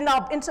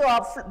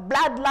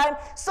bloodline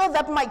so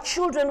that my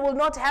children will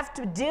not have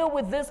to deal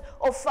with this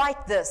or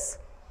fight this.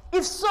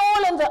 If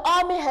Saul and the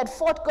army had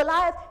fought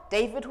Goliath,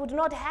 David would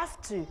not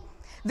have to.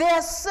 There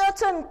are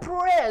certain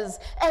prayers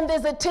and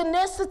there's a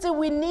tenacity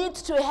we need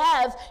to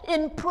have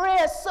in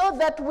prayer so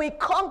that we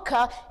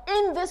conquer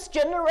in this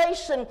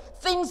generation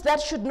things that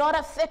should not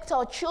affect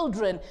our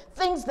children,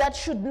 things that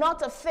should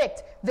not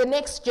affect the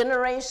next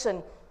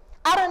generation.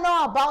 I don't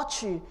know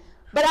about you,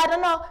 but I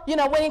don't know,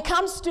 when it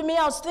comes to me,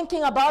 I was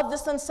thinking about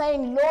this and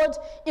saying, Lord,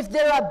 if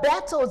there are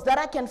battles that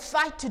I can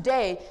fight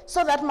today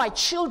so that my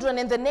children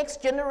in the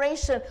next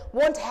generation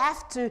won't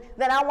have to,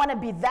 then I want to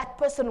be that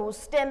person who will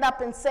stand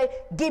up and say,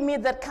 give me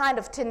that kind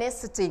of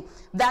tenacity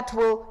that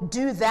will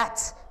do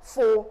that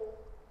for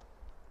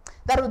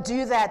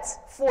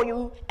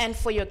you and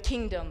for your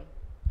kingdom.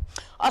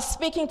 I was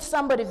speaking to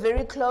somebody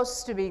very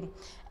close to me,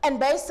 and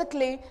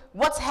basically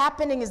what's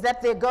happening is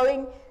that they're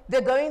going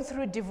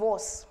through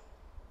divorce.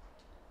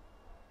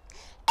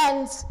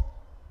 And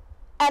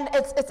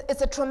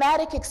it's a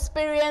traumatic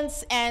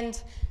experience, and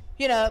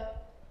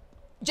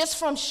just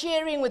from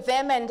sharing with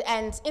them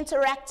and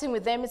interacting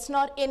with them, it's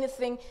not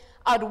anything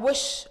I'd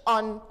wish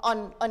on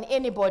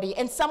anybody.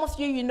 And some of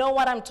you know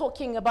what I'm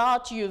talking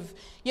about. You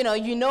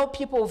know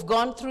people who've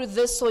gone through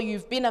this, or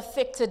you've been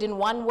affected in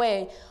one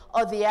way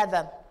or the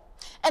other.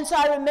 And so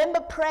I remember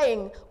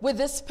praying with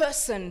this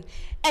person,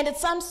 and at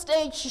some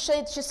stage she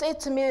said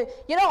to me,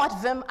 you know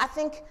what, Vim, I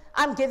think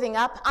I'm giving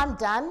up. I'm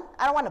done.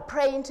 I don't want to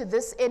pray into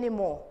this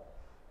anymore.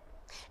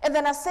 And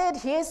then I said,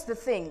 here's the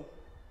thing.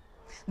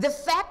 The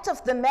fact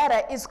of the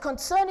matter is,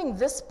 concerning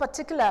this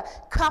particular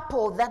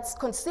couple that's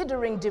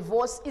considering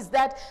divorce, is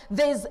that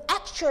there's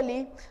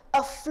actually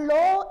a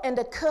flaw and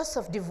a curse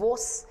of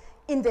divorce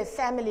in their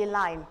family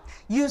line.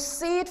 You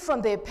see it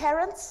from their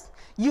parents.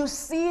 You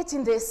see it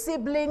in their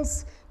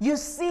siblings. You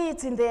see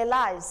it in their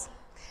lives.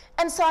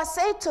 And so I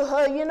said to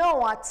her, you know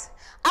what?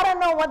 I don't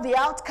know what the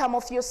outcome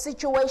of your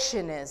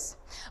situation is,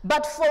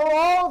 but for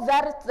all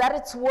that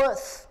it's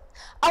worth,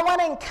 I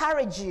want to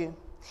encourage you.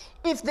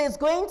 If there's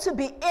going to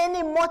be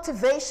any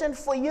motivation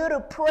for you to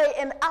pray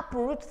and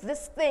uproot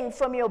this thing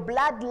from your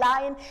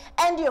bloodline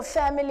and your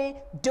family,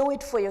 do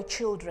it for your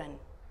children.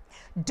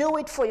 Do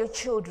it for your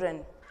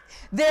children.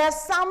 There are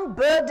some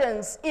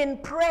burdens in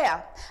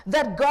prayer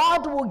that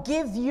God will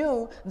give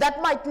you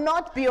that might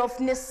not be of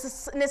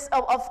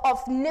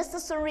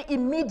necessary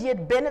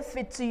immediate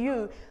benefit to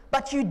you,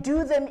 but you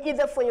do them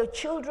either for your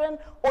children,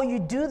 or you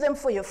do them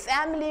for your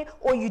family,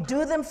 or you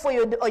do them for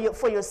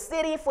your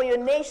city, for your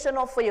nation,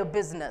 or for your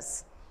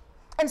business.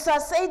 And so I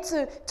say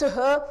to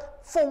her,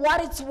 for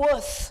what it's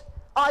worth,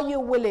 are you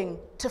willing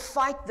to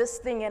fight this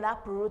thing and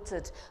uproot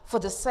it for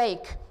the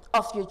sake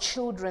of your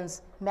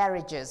children's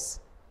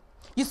marriages?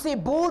 You see,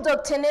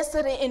 Bulldog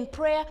tenacity in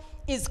prayer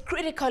is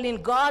critical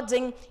in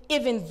guarding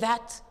even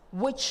that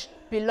which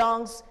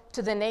belongs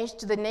to the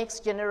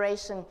next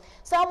generation.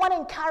 So I want to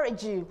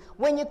encourage you,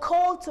 when you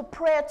call to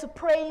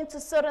pray into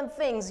certain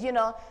things,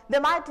 they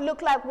might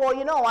look like, well,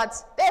 you know what,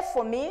 they're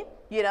for me,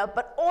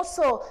 but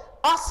also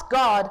ask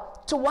God,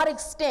 to what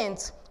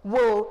extent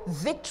will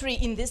victory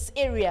in this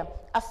area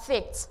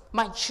affect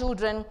my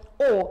children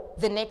or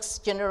the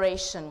next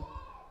generation?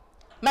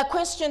 My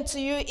question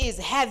to you is,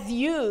 have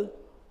you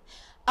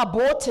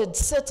aborted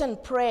certain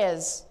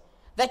prayers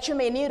that you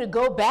may need to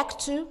go back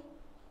to,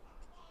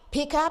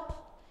 pick up,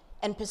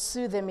 and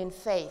pursue them in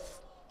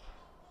faith?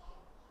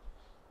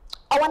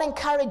 I want to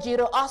encourage you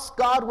to ask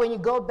God when you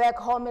go back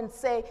home and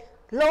say,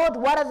 Lord,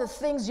 what are the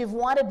things you've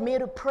wanted me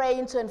to pray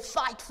into and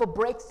fight for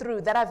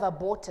breakthrough that I've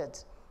aborted?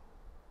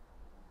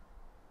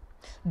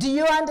 Do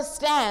you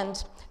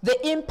understand the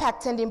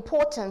impact and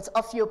importance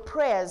of your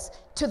prayers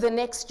to the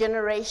next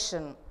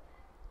generation?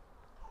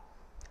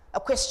 A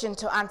question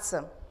to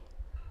answer.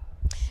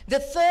 The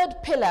third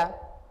pillar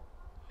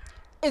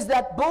is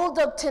that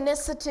Bulldog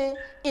tenacity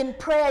in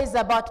prayer is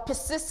about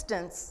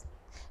persistence,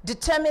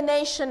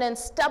 determination, and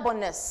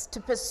stubbornness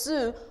to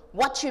pursue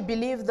what you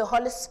believe the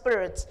Holy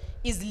Spirit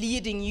is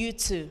leading you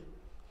to.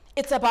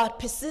 It's about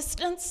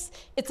persistence,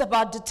 it's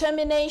about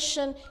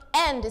determination,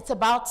 and it's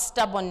about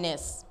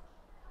stubbornness.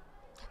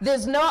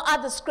 There's no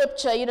other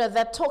scripture,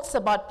 that talks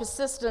about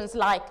persistence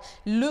like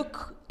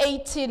Luke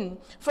 18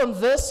 from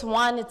verse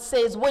 1. It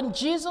says, Then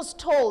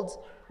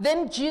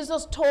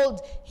Jesus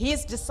told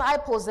his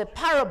disciples a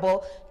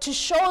parable to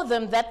show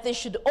them that they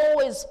should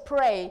always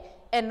pray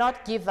and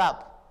not give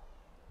up.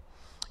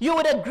 You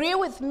would agree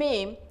with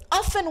me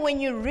Often when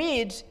you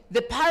read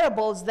the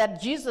parables that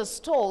Jesus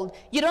told,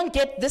 you don't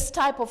get this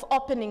type of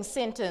opening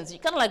sentence. You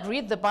kind of like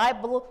read the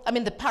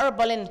the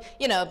parable, and,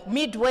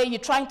 midway you're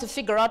trying to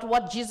figure out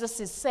what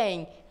Jesus is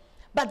saying.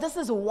 But this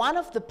is one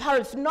of the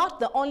parables, not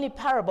the only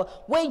parable,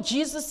 where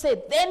Jesus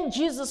said, then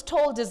Jesus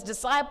told his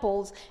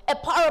disciples a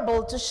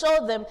parable to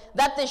show them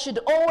that they should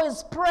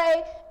always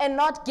pray and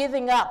not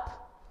giving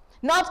up.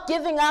 Not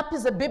giving up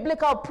is a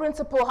biblical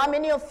principle. How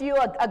many of you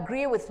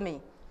agree with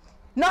me?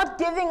 Not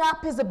giving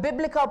up is a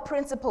biblical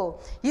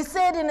principle. He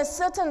said in a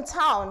certain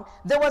town,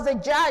 there was a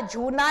judge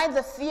who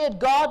neither feared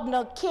God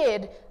nor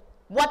cared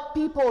what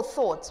people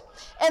thought.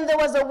 And there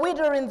was a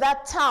widow in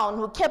that town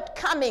who kept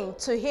coming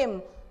to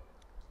him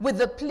with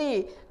the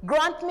plea,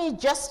 grant me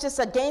justice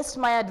against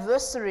my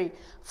adversary.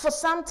 For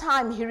some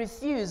time he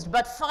refused,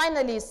 but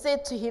finally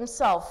said to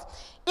himself,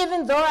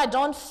 even though I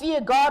don't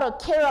fear God or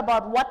care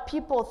about what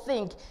people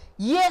think,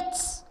 yet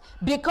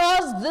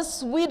because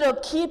this widow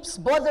keeps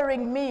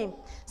bothering me.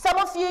 Some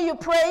of you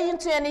pray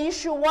into an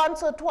issue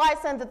once or twice,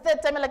 and the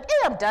third time you're like,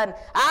 hey, I'm done.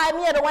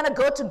 I don't want to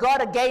go to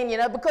God again,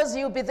 because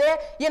you'll be there.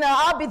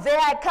 I'll be there.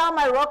 I come,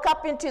 I rock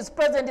up into his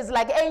presence. It's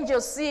like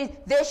angels see,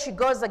 there she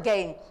goes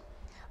again.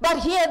 But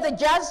here the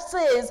judge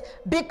says,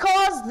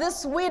 because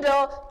this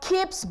widow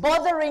keeps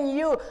bothering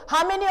you.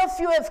 How many of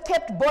you have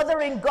kept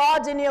bothering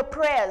God in your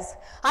prayers?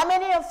 How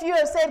many of you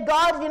have said,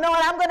 God, you know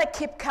what, I'm going to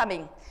keep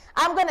coming.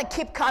 I'm going to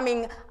keep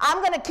coming. I'm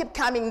going to keep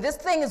coming. This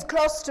thing is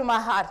close to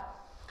my heart.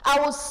 I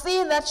will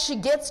see that she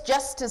gets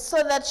justice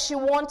so that she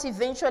won't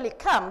eventually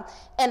come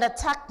and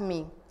attack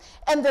me.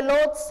 And the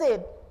Lord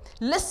said,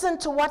 listen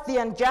to what the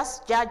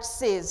unjust judge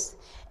says.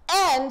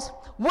 And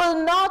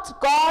will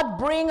not God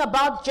bring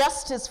about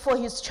justice for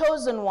his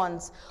chosen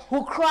ones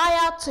who cry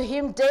out to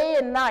him day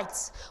and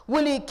night?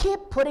 Will he keep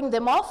putting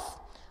them off?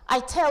 I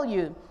tell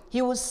you,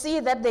 he will see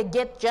that they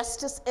get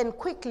justice, and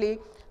quickly.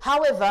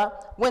 However,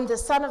 when the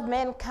Son of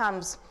Man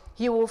comes,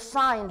 will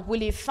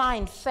he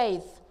find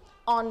faith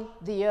on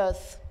the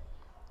earth?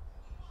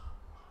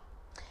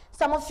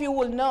 Some of you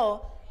will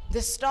know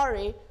the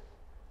story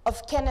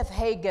of Kenneth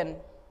Hagin.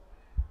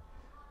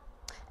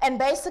 And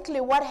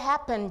basically what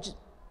happened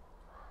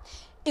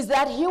is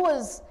that he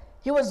was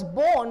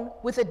born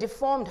with a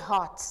deformed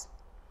heart.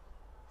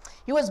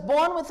 He was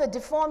born with a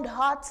deformed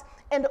heart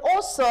and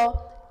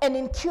also an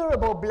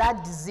incurable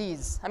blood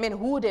disease.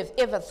 Who would have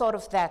ever thought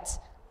of that?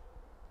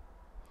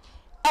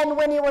 And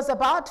when he was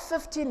about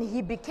 15,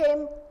 he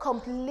became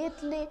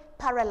completely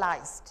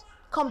paralyzed,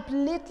 confined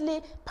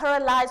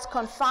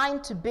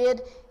to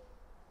bed,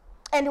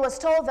 and he was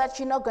told that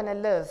you're not going to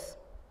live.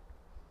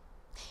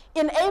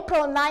 In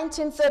April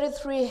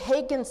 1933,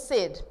 Hagin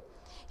said,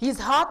 his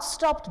heart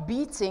stopped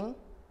beating,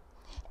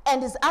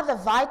 and his other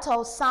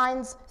vital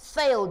signs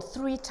failed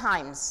 3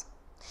 times.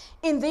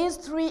 In these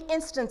 3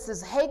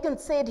 instances, Hagin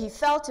said he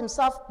felt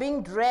himself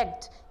being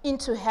dragged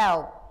into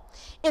hell.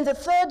 In the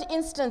 3rd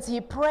instance,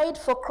 he prayed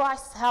for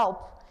Christ's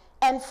help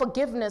and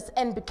forgiveness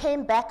and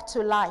became back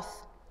to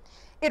life.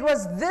 It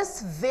was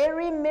this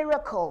very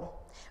miracle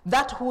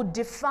that would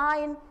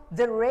define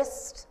the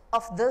rest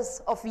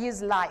of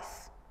his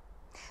life.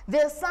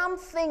 There are some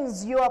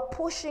things you are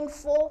pushing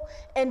for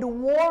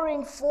and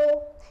warring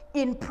for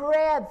in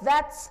prayer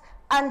that's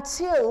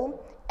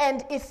until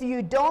and if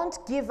you don't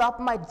give up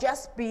might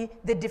just be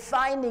the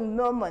defining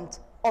moment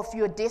of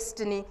your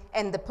destiny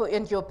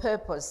and your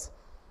purpose.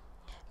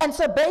 And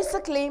so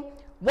basically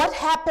what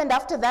happened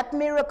after that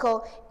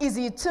miracle is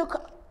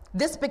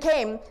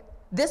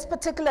this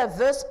particular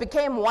verse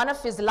became one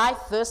of his life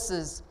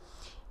verses.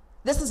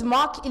 This is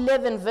Mark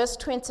 11 verse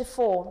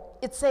 24.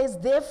 It says,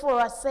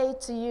 therefore I say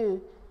to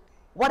you,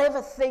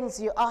 whatever things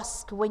you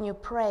ask when you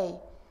pray,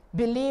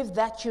 believe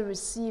that you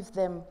receive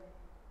them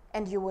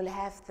and you will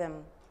have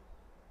them.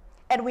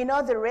 And we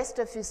know the rest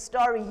of his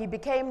story. He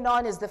became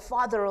known as the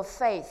father of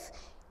faith.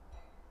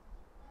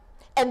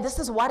 And this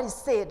is what he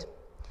said.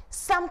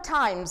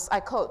 Sometimes,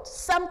 I quote,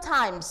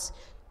 sometimes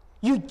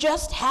you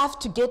just have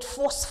to get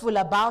forceful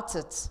about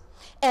it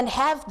and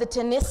have the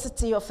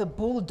tenacity of a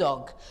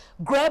bulldog.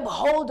 Grab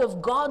hold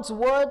of God's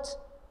word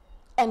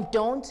and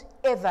don't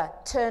ever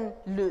turn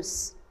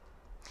loose.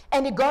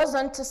 And he goes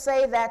on to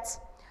say that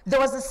there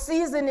was a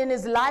season in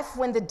his life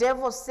when the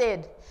devil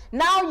said,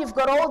 now you've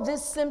got all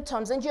these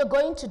symptoms and you're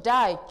going to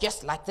die,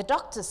 just like the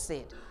doctor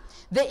said.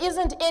 There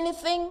isn't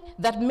anything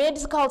that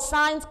medical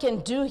science can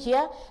do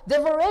here. They've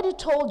already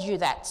told you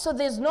that. So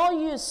there's no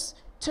use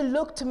to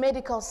look to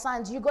medical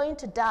science. You're going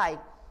to die.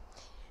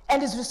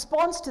 And his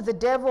response to the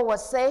devil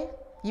was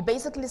he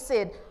basically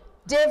said,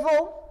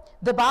 devil,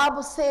 the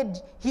Bible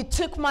said he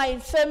took my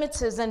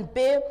infirmities and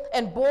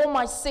bore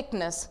my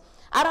sickness.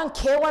 I don't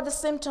care what the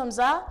symptoms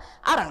are.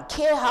 I don't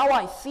care how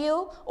I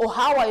feel or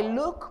how I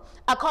look.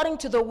 According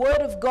to the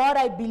word of God,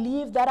 I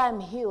believe that I'm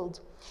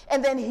healed.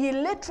 And then he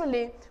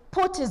literally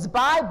put his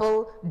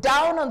Bible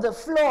down on the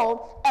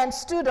floor and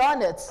stood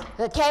on it,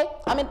 okay?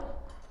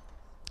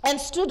 and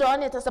stood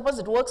on it. I suppose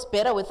it works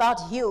better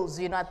without heels,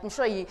 you know. I'm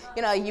sure you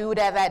would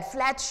have had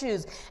flat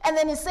shoes. And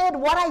then he said,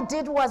 what I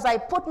did was I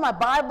put my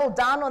Bible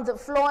down on the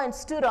floor and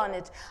stood on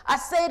it. I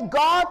said,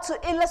 God, to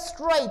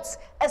illustrate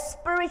a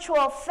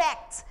spiritual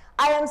fact,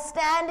 I am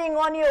standing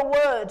on your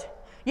word.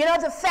 You know,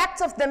 the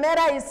fact of the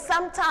matter is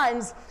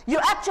sometimes you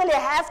actually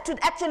have to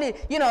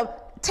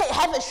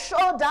have a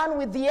showdown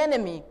with the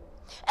enemy.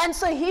 And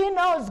so he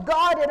knows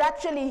God had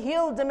actually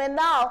healed him, and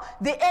now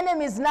the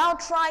enemy is now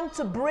trying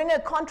to bring a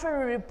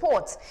contrary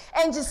report.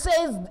 And he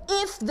says,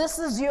 if this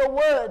is your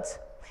word,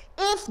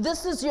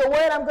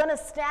 I'm going to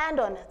stand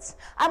on it.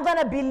 I'm going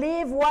to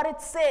believe what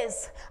it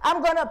says.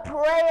 I'm going to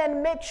pray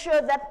and make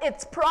sure that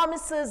its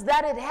promises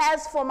that it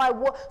has for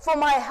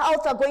my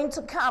health are going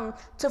to come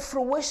to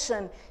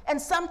fruition.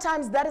 And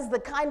sometimes that is the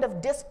kind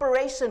of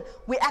desperation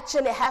we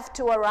actually have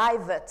to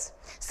arrive at.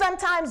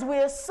 Sometimes we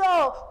are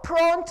so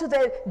prone to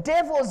the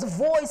devil's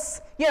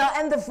voice,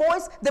 and the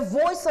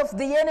voice of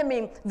the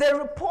enemy, the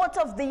report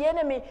of the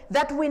enemy,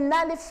 that we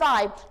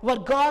nullify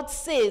what God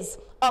says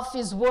of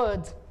his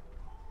word.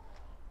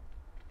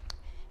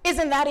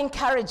 Isn't that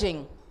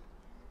encouraging?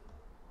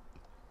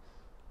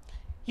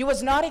 He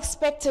was not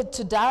expected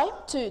to die,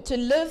 to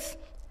live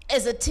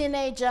as a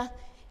teenager,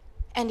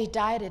 and he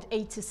died at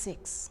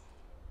 86.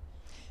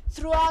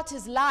 Throughout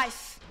his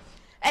life,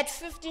 at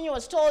 15 he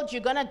was told,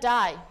 you're going to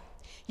die.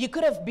 You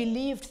could have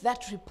believed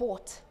that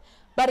report.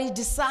 But he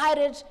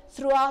decided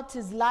throughout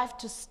his life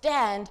to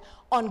stand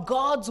on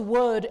God's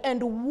word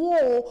and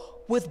war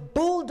with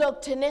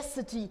bulldog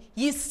tenacity.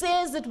 He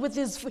said it with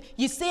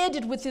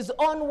his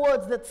own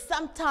words, that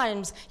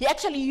sometimes, he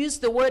actually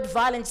used the word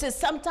violence. He says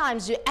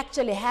sometimes you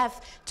actually have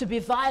to be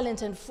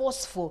violent and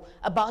forceful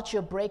about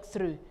your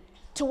breakthrough.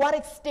 To what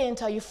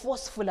extent are you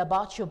forceful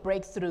about your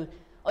breakthrough?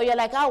 Or you're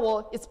like, oh,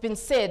 well, it's been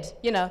said,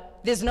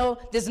 there's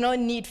no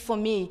need for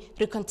me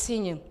to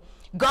continue.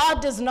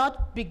 God does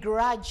not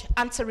begrudge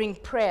answering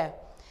prayer.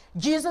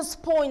 Jesus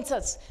points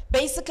us,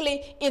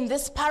 basically in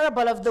this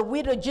parable of the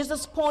widow,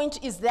 Jesus'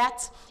 point is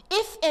that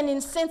if an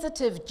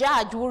insensitive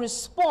judge will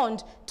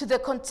respond to the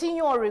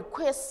continual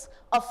requests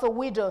of a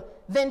widow,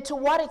 then to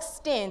what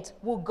extent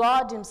will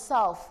God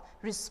himself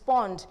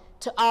respond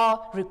to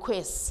our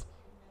requests?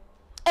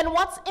 And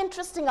what's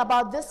interesting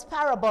about this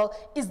parable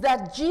is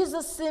that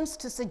Jesus seems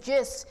to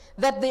suggest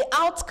that the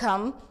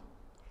outcome,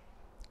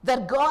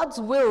 that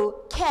God's will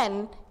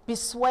can be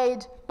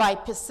swayed by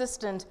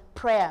persistent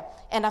prayer.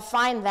 And I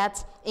find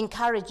that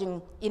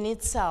encouraging in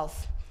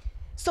itself.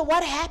 So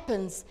what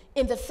happens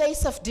in the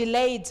face of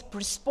delayed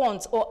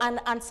response or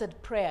unanswered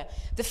prayer?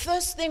 The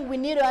first thing we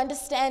need to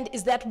understand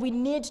is that we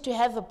need to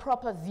have a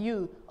proper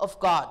view of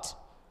God.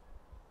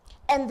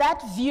 And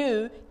that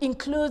view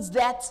includes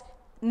that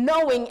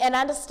knowing and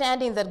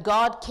understanding that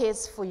God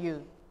cares for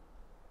you.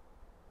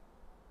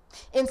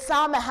 In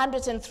Psalm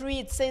 103,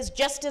 it says,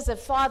 just as a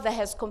father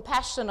has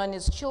compassion on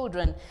his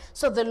children,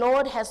 so the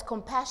Lord has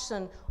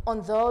compassion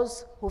on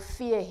those who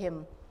fear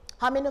him.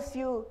 How many of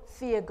you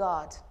fear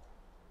God?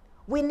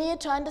 We need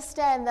to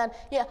understand that,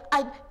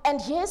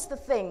 and here's the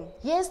thing,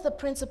 here's the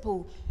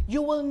principle.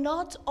 You will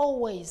not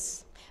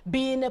always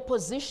be in a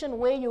position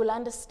where you will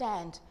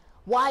understand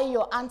why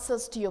your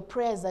answers to your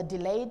prayers are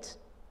delayed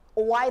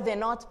or why they're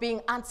not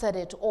being answered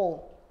at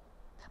all.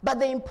 But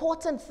the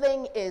important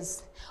thing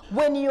is,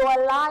 when you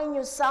align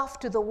yourself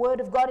to the Word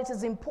of God, it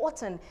is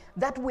important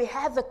that we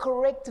have a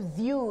correct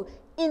view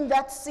in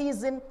that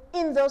season,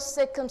 in those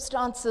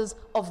circumstances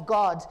of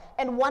God.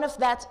 And one of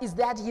that is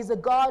that he's a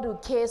God who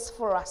cares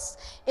for us.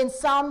 In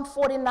Psalm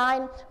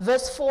 49,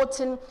 verse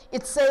 14,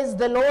 it says,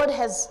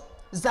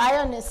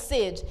 Zion has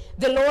said,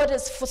 the Lord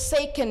has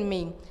forsaken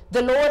me.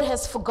 The Lord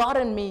has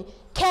forgotten me.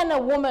 Can a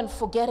woman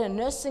forget a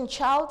nursing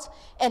child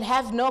and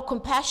have no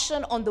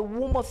compassion on the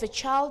womb of a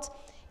child?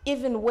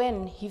 Even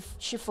when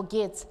she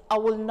forgets, I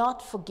will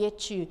not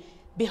forget you.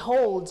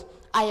 Behold,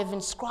 I have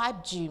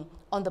inscribed you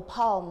on the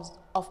palms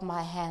of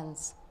my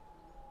hands.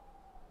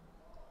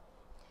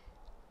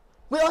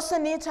 We also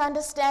need to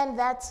understand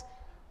that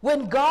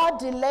when God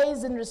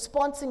delays in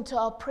responding to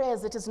our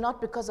prayers, it is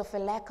not because of a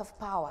lack of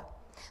power.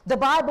 The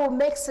Bible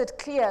makes it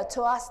clear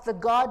to us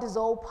that God is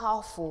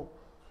all-powerful.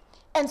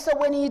 And so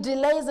when he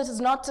delays, it is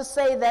not to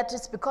say that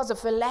it's because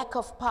of a lack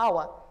of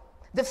power.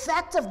 The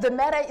fact of the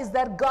matter is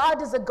that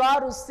God is a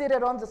God who's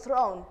seated on the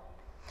throne.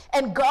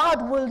 And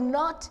God will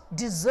not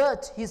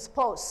desert his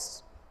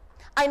post.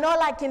 I know,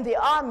 like in the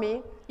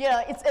army,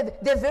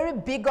 they're very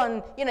big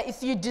on,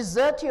 if you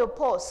desert your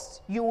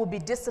post, you will be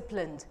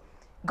disciplined.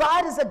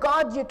 God is a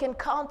God you can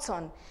count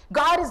on.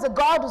 God is a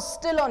God who's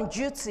still on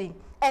duty,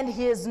 and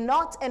he is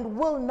not and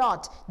will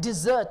not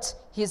desert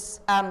his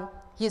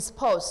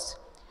post.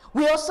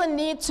 We also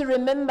need to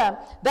remember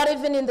that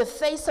even in the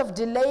face of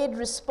delayed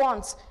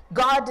response,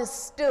 God is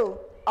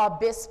still our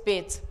best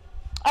bet.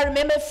 I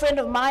remember a friend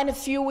of mine a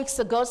few weeks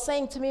ago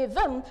saying to me,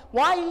 Vim,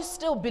 why are you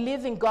still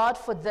believing God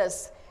for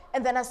this?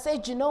 And then I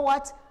said, you know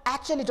what? I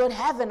actually don't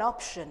have an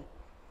option.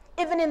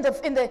 Even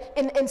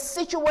in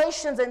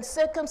situations and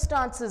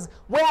circumstances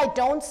where I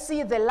don't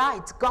see the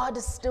light, God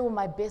is still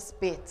my best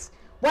bet.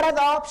 What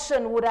other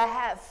option would I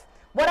have?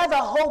 What other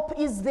hope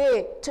is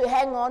there to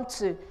hang on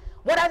to?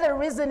 What other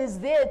reason is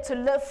there to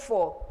live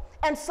for?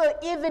 And so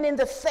even in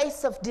the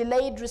face of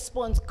delayed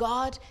response,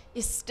 God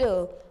is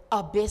still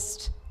our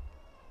best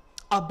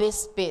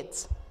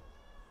bet.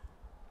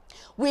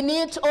 We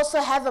need to also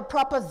have a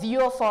proper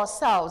view of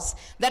ourselves,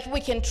 that we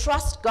can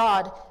trust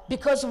God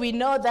because we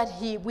know that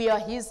we are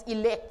his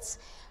elect.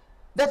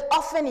 That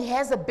often he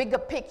has a bigger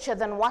picture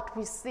than what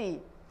we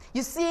see.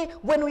 You see,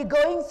 when we're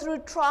going through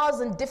trials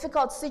and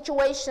difficult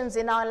situations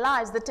in our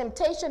lives, the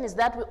temptation is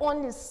that we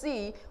only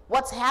see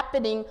what's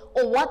happening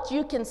or what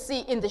you can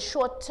see in the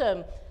short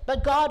term.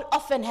 But God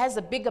often has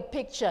a bigger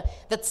picture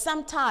that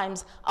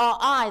sometimes our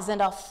eyes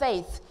and our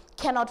faith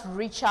cannot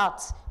reach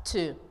out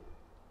to.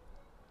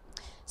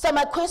 So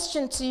my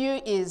question to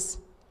you is,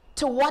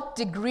 to what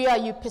degree are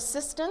you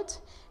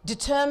persistent,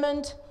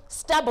 determined,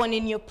 stubborn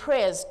in your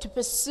prayers to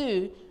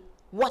pursue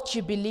what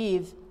you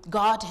believe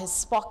God has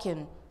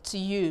spoken to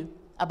you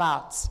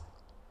about?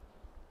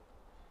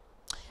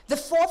 The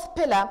fourth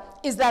pillar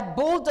is that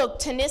Bulldog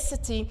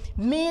tenacity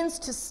means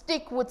to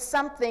stick with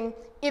something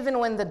even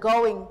when the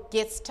going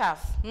gets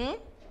tough.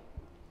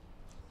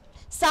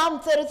 Psalm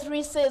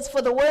 33 says,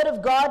 "For the word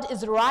of God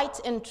is right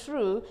and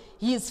true.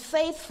 He is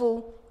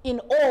faithful in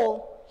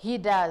all he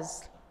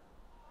does."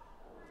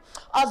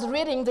 I was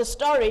reading the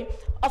story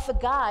of a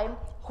guy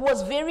who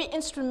was very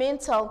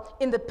instrumental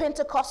in the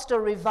Pentecostal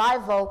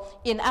revival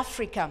in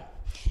Africa.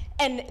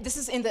 And this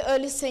is in the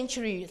early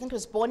century. I think he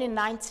was born in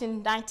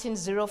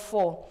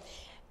 1904.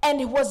 And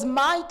he was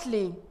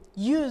mightily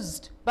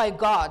used by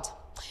God.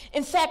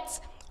 In fact,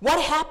 what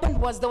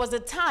happened was there was a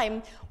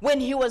time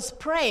when he was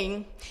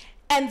praying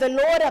and the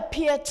Lord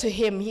appeared to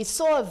him. He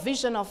saw a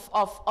vision of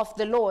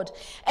the Lord.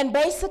 And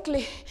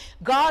basically,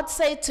 God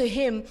said to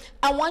him,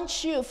 "I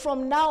want you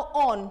from now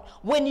on,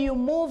 when you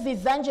move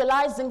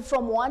evangelizing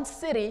from one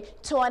city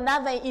to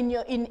another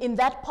in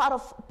that part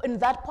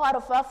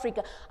of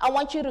Africa, I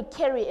want you to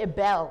carry a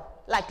bell."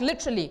 Like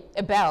literally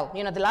a bell.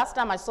 You know, the last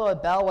time I saw a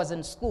bell was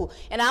in school.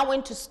 And I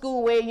went to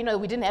school where, you know,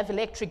 we didn't have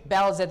electric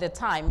bells at the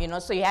time, you know,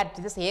 so you had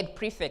this head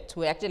prefect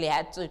who actually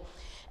had to.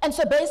 And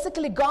so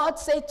basically God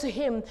said to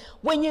him,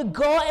 when you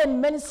go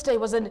and minister, it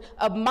was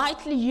a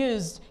mightily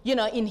used, you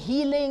know, in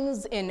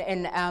healings,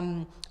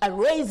 in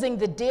raising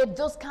the dead,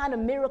 those kind of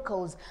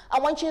miracles. I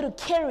want you to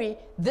carry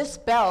this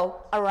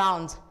bell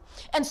around.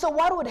 And so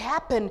what would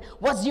happen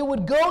was you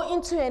would go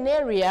into an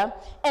area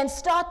and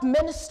start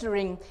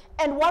ministering.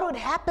 And what would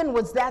happen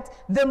was that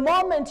the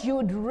moment you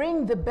would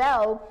ring the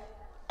bell,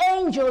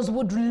 angels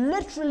would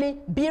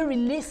literally be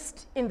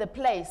released in the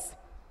place.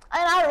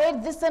 And I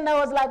read this and I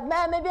was like,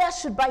 man, maybe I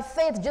should by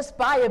faith just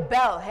buy a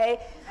bell, hey?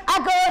 I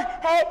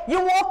go, hey,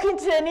 you walk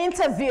into an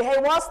interview, hey,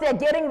 whilst they're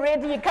getting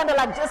ready, you kind of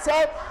like just,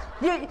 hey,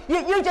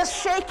 you're just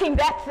shaking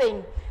that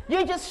thing.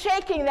 You're just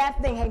shaking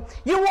that thing, hey?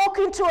 You walk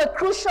into a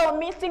crucial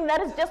meeting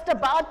that is just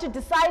about to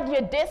decide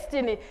your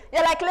destiny.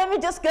 You're like, let me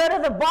just go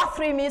to the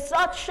bathroom. You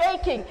start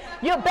shaking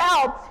your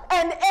bell,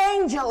 and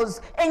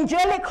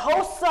angelic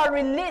hosts are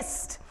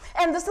released.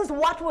 And this is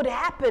what would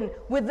happen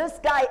with this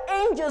guy.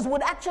 Angels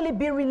would actually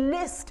be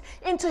released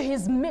into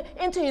his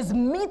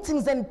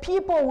meetings, and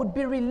people would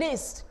be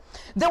released.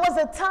 There was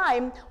a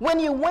time when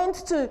you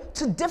went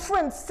to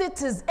different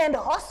cities, and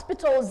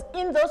hospitals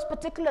in those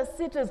particular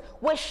cities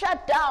were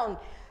shut down.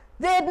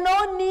 They had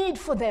no need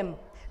for them.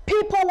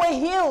 People were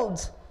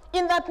healed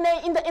in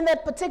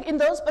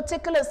those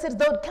particular cities.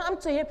 They would come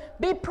to him,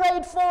 be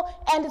prayed for,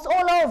 and it's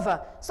all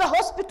over. So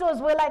hospitals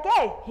were like,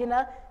 hey, you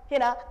know,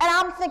 and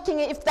I'm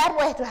thinking, if that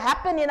were to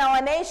happen in our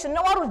nation,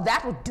 know what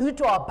that would do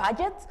to our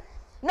budget?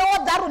 Know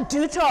what that would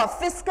do to our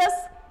fiscus?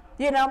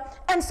 You know?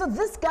 And so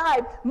this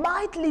guy,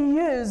 mightily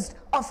used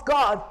of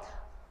God,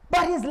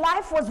 but his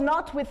life was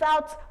not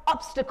without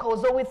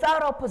obstacles or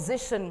without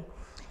opposition.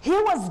 He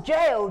was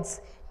jailed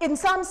in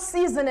some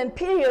season and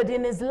period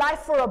in his life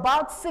for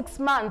about 6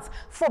 months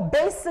for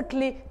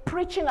basically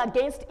preaching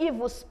against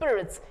evil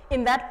spirits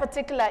in that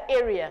particular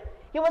area.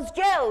 He was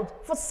jailed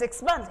for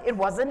 6 months. It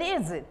wasn't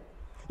easy.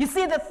 You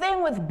see, the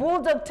thing with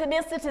Bulldog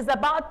tenacity is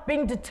about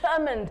being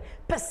determined,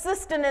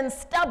 persistent, and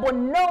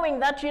stubborn, knowing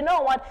that, you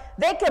know what,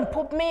 they can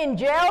put me in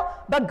jail,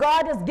 but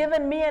God has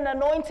given me an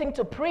anointing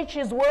to preach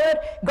his word.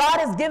 God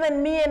has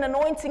given me an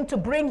anointing to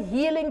bring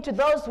healing to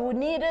those who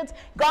need it.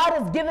 God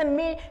has given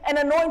me an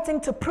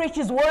anointing to preach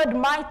his word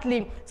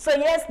mightily. So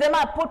yes, they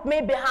might put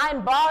me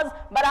behind bars,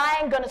 but I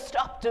ain't going to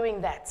stop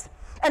doing that.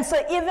 And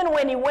so even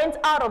when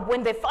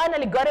when they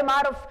finally got him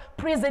out of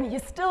prison, he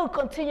still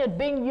continued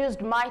being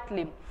used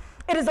mightily.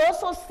 It is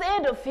also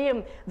said of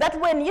him that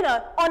when, you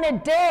know, on a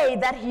day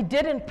that he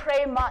didn't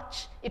pray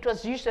much, it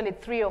was usually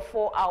 3 or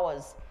 4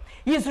 hours.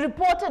 He's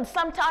reported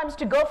sometimes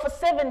to go for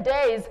 7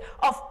 days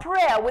of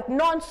prayer with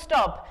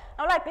non-stop.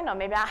 I'm like, you know,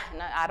 maybe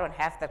I don't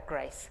have that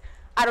grace.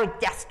 I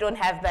just don't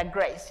have that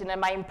grace. You know,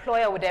 my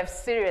employer would have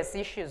serious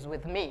issues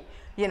with me,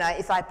 you know,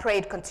 if I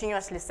prayed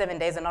continuously 7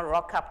 days and not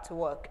rock up to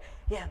work.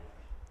 Yeah.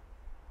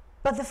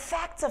 But the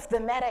fact of the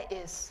matter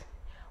is,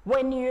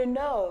 when you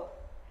know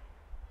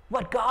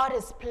what God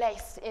has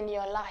placed in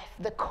your life,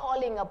 the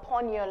calling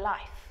upon your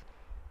life,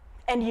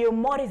 and you're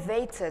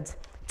motivated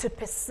to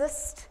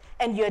persist,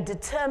 and you're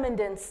determined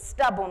and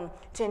stubborn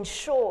to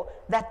ensure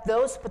that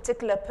those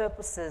particular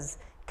purposes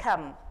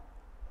come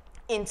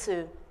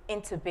into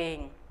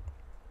being.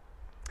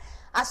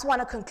 I just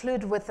want to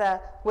conclude with a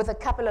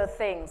couple of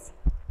things.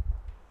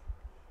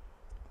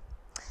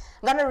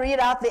 I'm going to read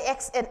out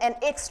an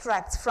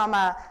extract from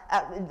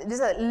these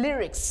are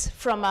lyrics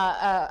from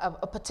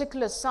a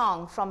particular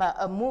song from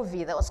a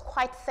movie that was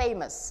quite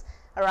famous.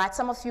 All right,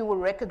 some of you will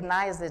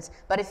recognize it,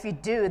 but if you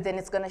do, then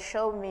it's going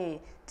to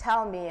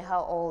tell me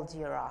how old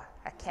you are.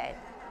 Okay.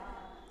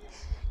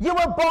 You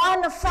were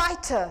born a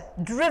fighter,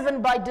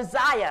 driven by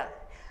desire.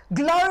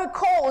 Glory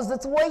calls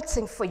that's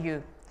waiting for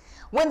you.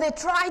 When they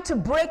try to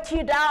break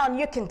you down,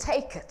 you can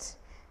take it.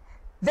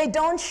 They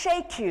don't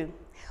shake you.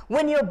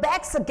 When your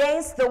back's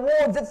against the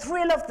wall, the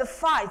thrill of the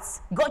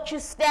fights got you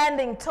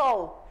standing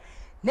tall.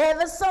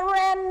 Never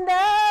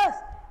surrender.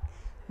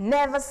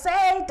 Never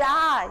say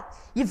die.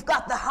 You've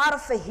got the heart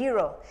of a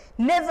hero.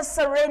 Never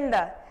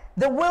surrender.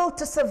 The will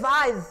to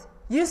survive.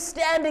 You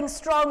standing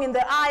strong in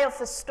the eye of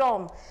a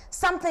storm.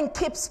 Something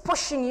keeps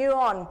pushing you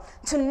on.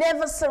 To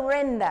never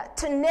surrender.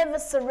 To never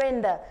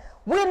surrender.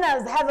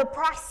 Winners have a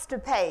price to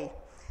pay.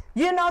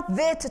 You're not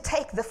there to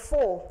take the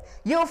fall.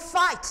 You'll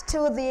fight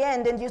till the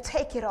end and you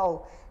take it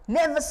all.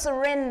 Never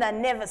surrender,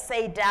 never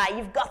say die.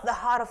 You've got the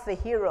heart of a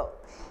hero.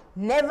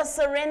 Never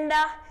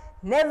surrender,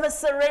 never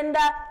surrender,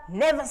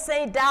 never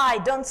say die.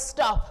 Don't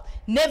stop.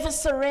 Never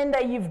surrender.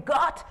 You've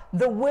got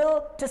the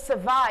will to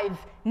survive.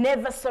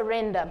 Never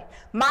surrender.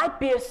 Might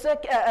be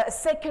a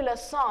secular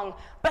song,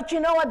 but you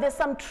know what? There's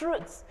some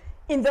truths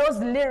in those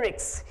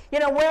lyrics,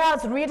 where I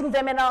was reading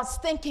them and I was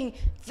thinking,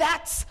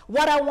 that's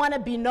what I want to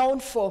be known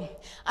for.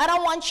 I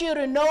don't want you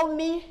to know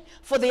me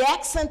for the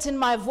accent in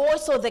my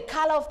voice or the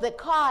color of the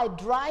car I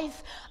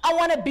drive. I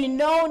want to be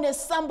known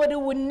as somebody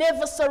who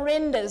never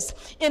surrenders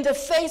in the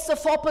face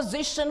of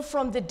opposition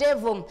from the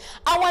devil.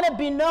 I want to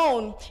be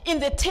known in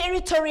the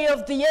territory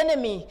of the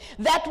enemy,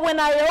 that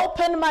when I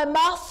open my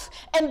mouth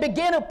and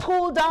begin to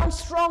pull down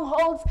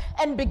strongholds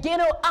and begin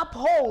to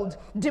uphold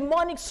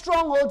demonic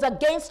strongholds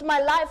against my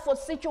life or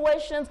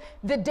situations,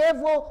 the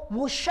devil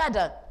will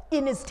shudder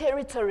in his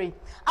territory.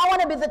 I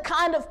want to be the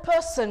kind of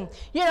person,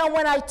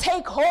 when I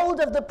take hold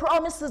of the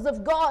promises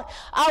of God,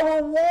 I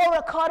will war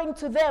according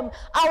to them.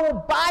 I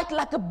will bite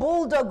like a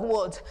bulldog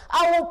would.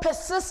 I will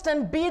persist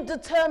and be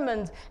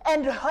determined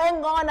and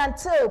hang on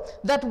until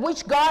that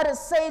which God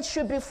has said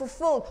should be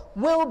fulfilled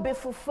will be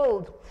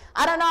fulfilled.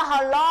 I don't know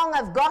how long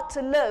I've got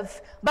to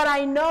live, but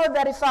I know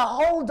that if I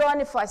hold on,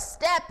 if I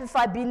step, if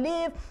I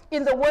believe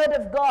in the word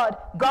of God,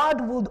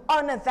 God will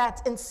honor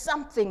that and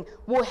something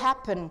will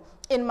happen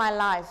in my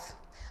life.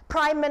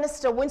 Prime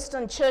Minister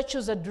Winston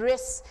Churchill's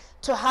address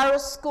to Harrow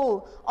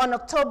School on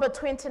October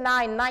 29,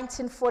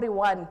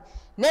 1941.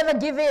 Never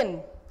give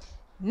in.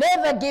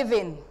 Never give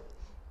in.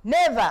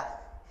 Never.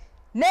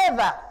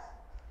 Never.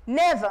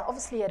 Never.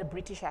 Obviously he had a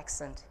British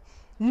accent.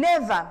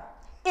 Never.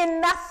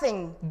 In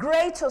nothing,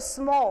 great or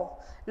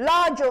small,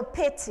 large or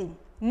petty,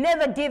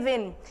 never give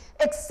in,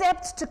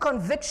 except to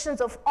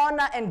convictions of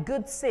honor and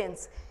good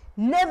sense.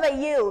 Never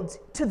yield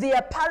to the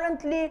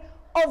apparently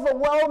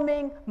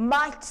overwhelming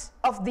might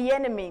of the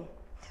enemy.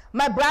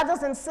 My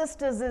brothers and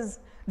sisters,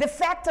 the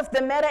fact of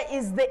the matter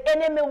is the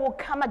enemy will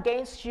come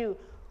against you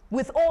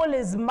with all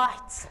his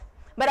might.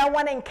 But I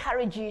want to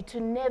encourage you to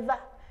never,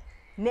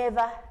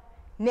 never,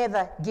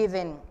 never give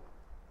in.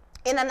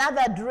 In another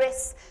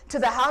address to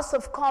the House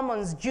of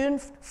Commons, June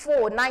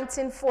 4,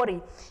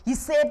 1940, he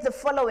said the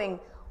following: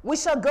 "We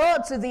shall go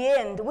to the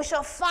end. We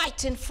shall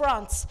fight in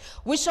France.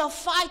 We shall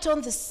fight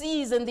on the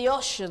seas and the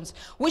oceans.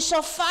 We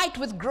shall fight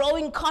with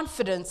growing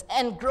confidence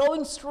and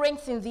growing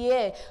strength in the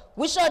air.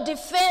 We shall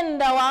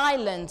defend our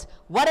island,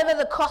 whatever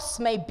the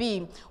cost may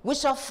be. We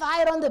shall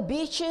fight on the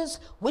beaches.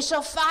 We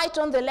shall fight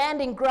on the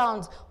landing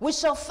grounds. We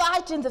shall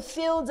fight in the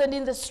fields and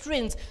in the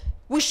streets.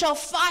 We shall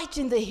fight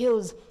in the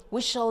hills.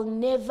 We shall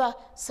never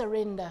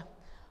surrender."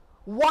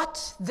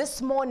 What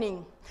this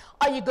morning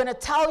are you going to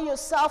tell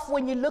yourself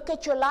when you look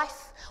at your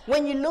life,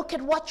 when you look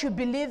at what you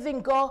believe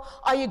in God?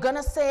 Are you going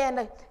to say,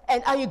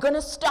 and are you going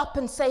to stop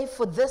and say,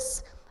 for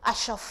this I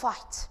shall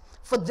fight.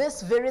 For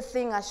this very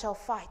thing I shall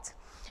fight.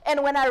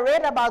 And when I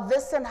read about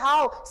this and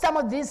how some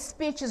of these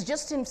speeches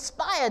just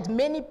inspired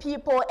many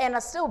people and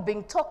are still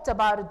being talked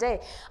about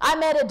today, I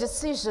made a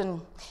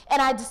decision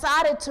and I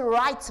decided to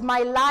write my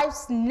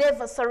life's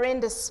never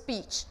surrender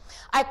speech.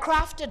 I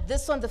crafted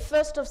this on the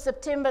 1st of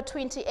September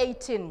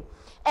 2018.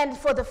 And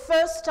for the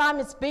first time,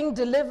 it's being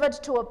delivered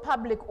to a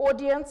public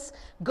audience,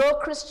 Go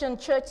Christian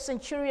Church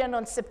Centurion,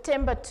 on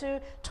September 2,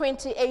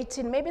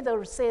 2018. Maybe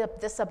they'll say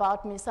this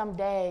about me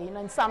someday,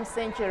 in some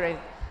century.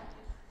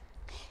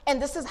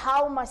 And this is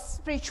how my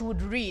speech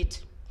would read.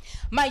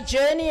 My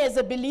journey as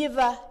a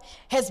believer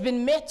has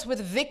been met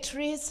with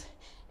victories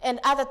and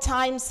other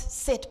times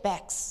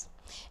setbacks.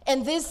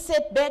 And these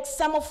setbacks,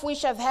 some of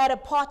which I've had a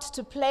part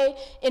to play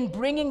in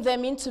bringing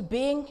them into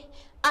being,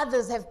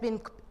 others have been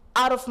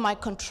out of my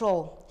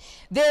control.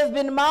 There have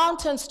been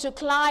mountains to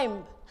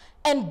climb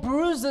and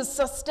bruises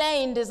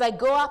sustained as I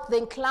go up the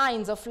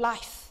inclines of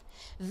life.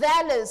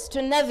 valleys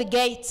to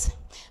navigate.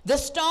 The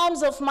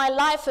storms of my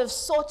life have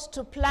sought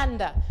to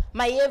plunder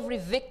my every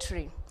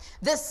victory.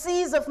 The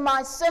seas of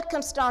my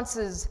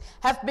circumstances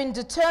have been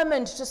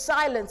determined to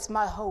silence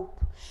my hope.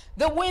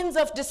 The winds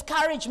of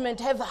discouragement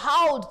have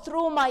howled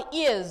through my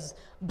ears,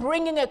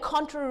 bringing a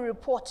contrary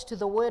report to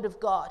the word of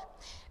God.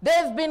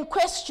 There have been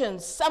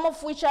questions, some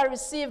of which I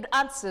received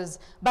answers,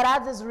 but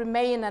others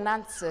remain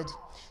unanswered.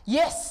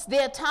 Yes,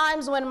 there are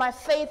times when my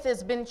faith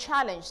has been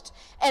challenged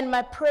and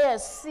my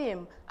prayers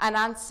seem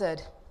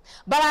unanswered.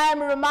 But I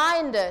am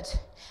reminded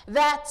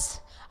that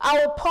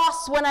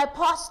when I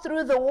pass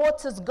through the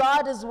waters,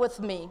 God is with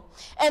me.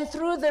 And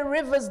through the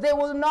rivers, they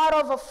will not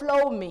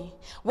overflow me.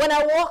 When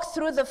I walk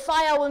through the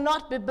fire, I will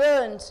not be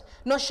burned,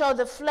 nor shall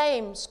the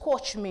flame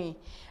scorch me.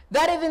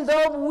 That even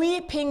though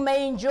weeping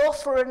may endure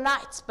for a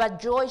night,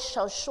 but joy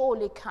shall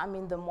surely come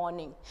in the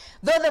morning.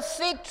 Though the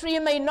fig tree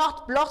may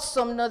not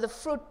blossom, nor the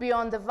fruit be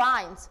on the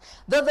vines,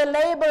 though the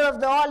labor of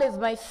the olive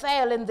may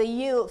fail, and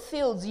the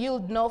fields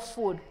yield no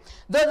food,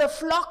 though the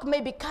flock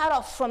may be cut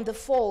off from the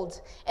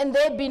fold, and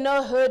there be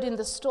no herd in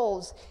the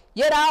stalls,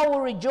 yet I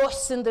will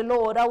rejoice in the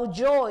Lord. I will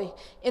joy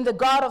in the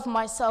God of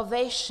my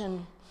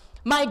salvation.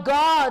 My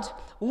God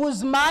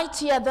was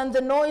mightier than the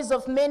noise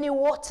of many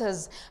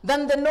waters,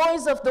 than the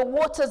noise of the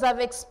waters I've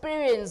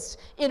experienced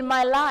in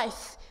my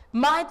life,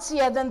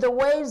 mightier than the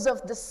waves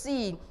of the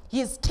sea.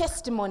 His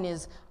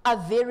testimonies are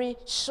very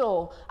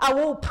sure. I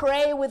will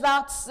pray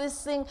without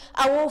ceasing.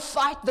 I will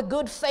fight the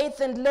good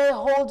faith and lay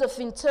hold of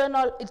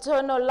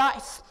eternal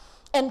life,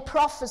 and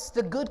profess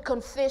the good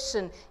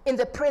confession in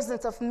the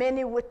presence of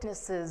many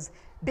witnesses.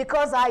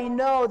 Because I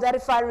know that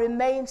if I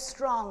remain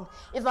strong,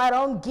 if I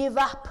don't give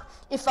up,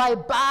 if I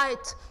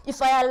bite, if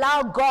I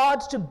allow God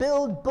to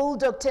build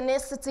Bulldog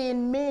tenacity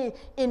in me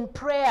in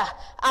prayer,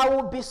 I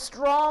will be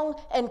strong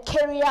and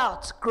carry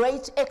out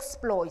great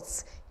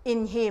exploits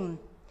in Him.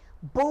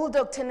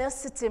 Bulldog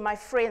tenacity, my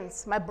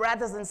friends, my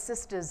brothers and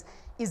sisters,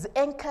 is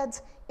anchored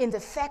in the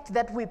fact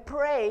that we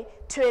pray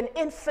to an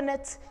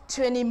infinite,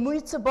 to an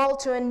immutable,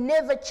 to a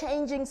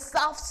never-changing,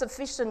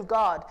 self-sufficient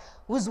God,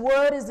 whose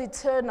word is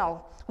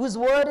eternal, whose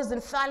word is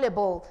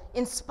infallible,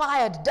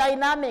 inspired,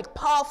 dynamic,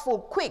 powerful,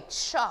 quick,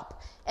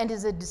 sharp, and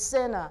is a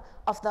discerner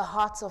of the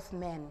hearts of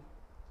men.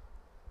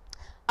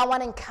 I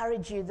want to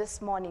encourage you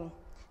this morning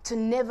to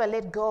never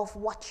let go of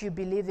what you're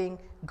believing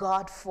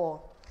God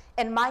for.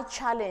 And my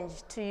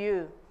challenge to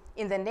you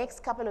in the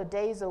next couple of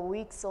days or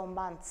weeks or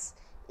months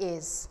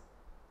is,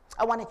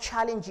 I want to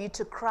challenge you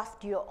to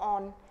craft your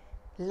own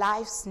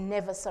life's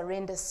never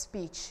surrender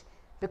speech,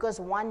 because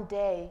one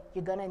day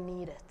you're going to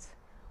need it.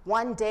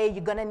 One day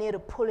you're going to need to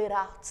pull it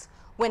out.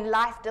 When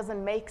life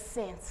doesn't make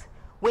sense,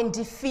 when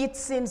defeat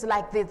seems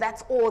like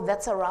that's all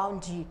that's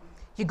around you,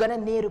 you're going to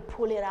need to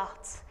pull it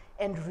out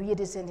and read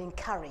it and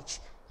encourage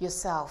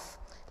yourself.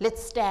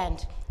 Let's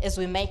stand as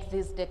we make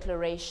these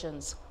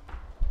declarations.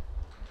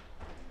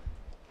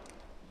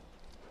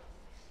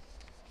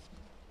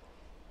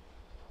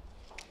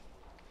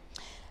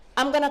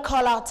 I'm going to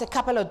call out a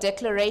couple of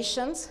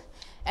declarations,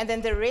 and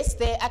then the rest,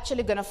 they're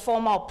actually going to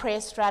form our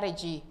prayer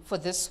strategy for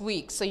this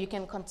week, so you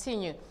can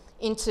continue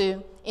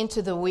into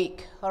the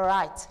week, all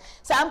right?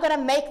 So I'm going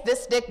to make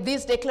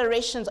these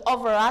declarations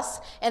over us,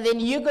 and then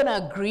you're going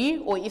to agree,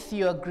 or if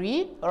you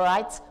agree, all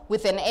right,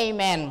 with an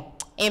amen.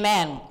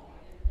 Amen.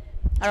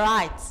 All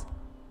right.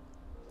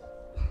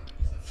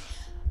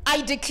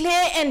 I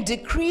declare and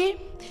decree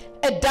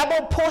a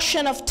double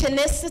portion of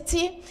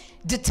tenacity,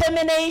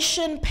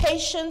 determination,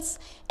 patience,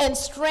 and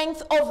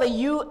strength over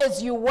you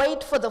as you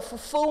wait for the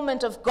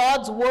fulfillment of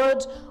God's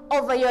word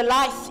over your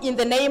life in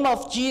the name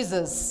of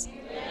Jesus.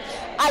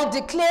 Amen. I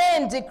declare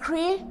and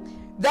decree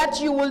that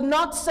you will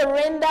not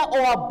surrender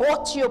or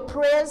abort your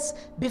prayers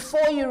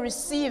before you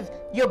receive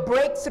your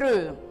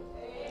breakthrough.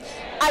 Amen.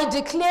 I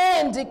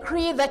declare and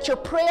decree that your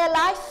prayer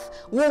life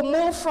will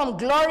move from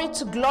glory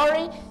to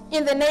glory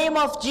in the name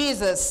of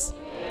Jesus.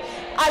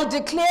 I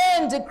declare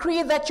and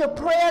decree that your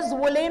prayers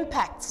will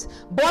impact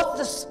both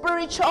the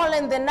spiritual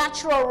and the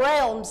natural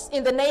realms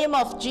in the name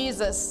of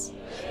Jesus.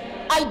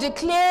 I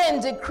declare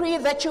and decree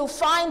that you'll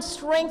find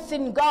strength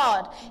in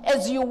God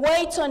as you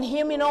wait on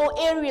Him in all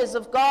areas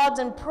of God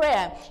and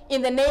prayer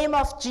in the name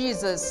of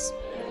Jesus.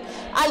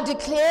 I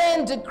declare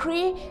and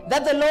decree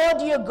that the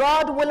Lord your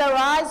God will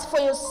arise for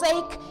your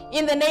sake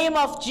in the name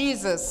of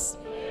Jesus.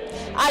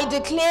 I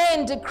declare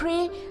and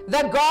decree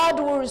that God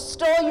will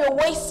restore your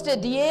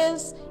wasted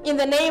years in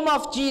the name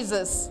of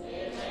Jesus.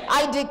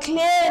 I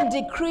declare and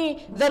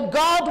decree that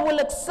God will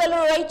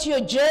accelerate your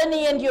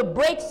journey and your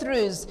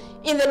breakthroughs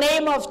in the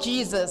name of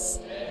Jesus.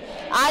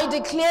 I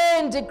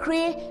declare and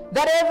decree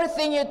that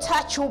everything you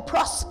touch will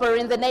prosper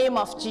in the name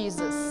of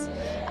Jesus.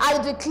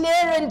 I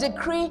declare and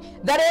decree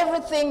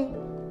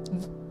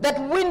that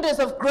windows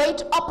of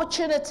great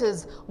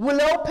opportunities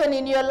will open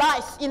in your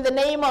life in the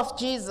name of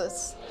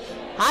Jesus.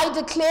 I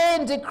declare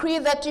and decree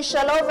that you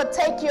shall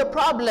overtake your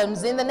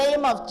problems in the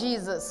name of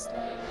Jesus.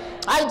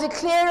 I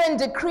declare and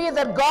decree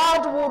that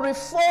God will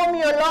reform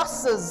your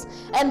losses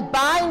and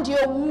bind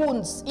your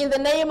wounds in the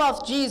name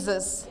of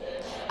Jesus.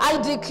 I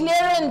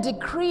declare and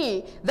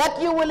decree that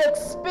you will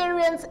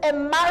experience a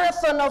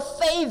marathon of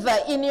favor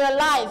in your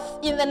life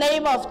in the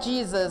name of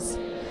Jesus.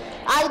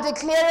 I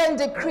declare and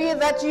decree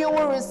that you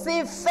will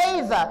receive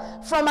favor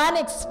from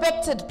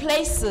unexpected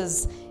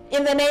places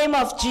in the name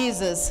of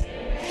Jesus.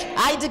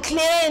 I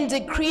declare and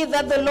decree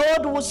that the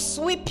Lord will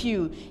sweep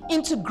you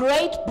into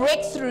great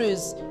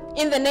breakthroughs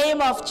in the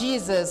name of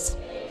Jesus.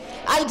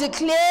 I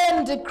declare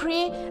and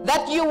decree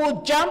that you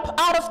will jump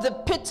out of the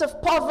pit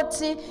of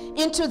poverty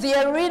into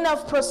the arena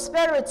of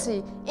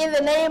prosperity in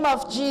the name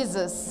of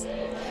Jesus.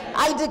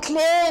 I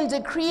declare and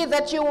decree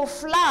that you will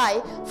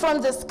fly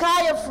from the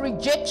sky of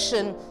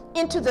rejection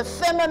into the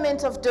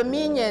firmament of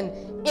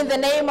dominion in the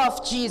name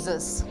of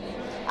Jesus.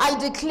 I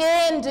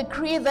declare and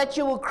decree that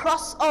you will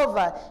cross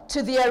over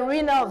to the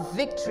arena of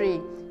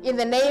victory in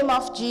the name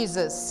of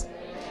Jesus.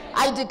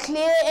 I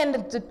declare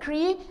and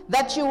decree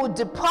that you will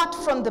depart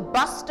from the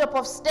bus stop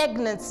of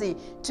stagnancy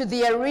to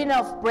the arena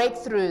of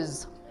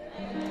breakthroughs.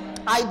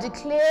 I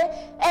declare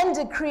and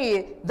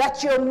decree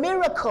that your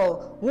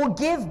miracle will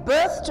give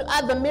birth to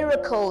other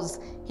miracles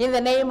in the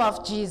name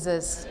of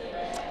Jesus.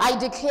 I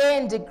declare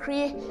and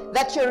decree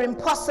that your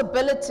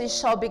impossibility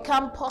shall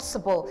become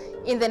possible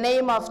in the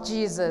name of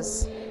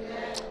Jesus.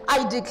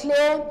 I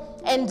declare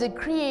and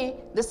decree,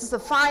 this is the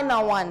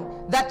final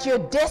one, that your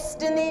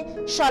destiny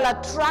shall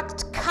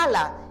attract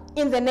color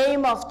in the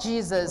name of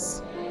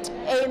Jesus.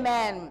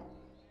 Amen.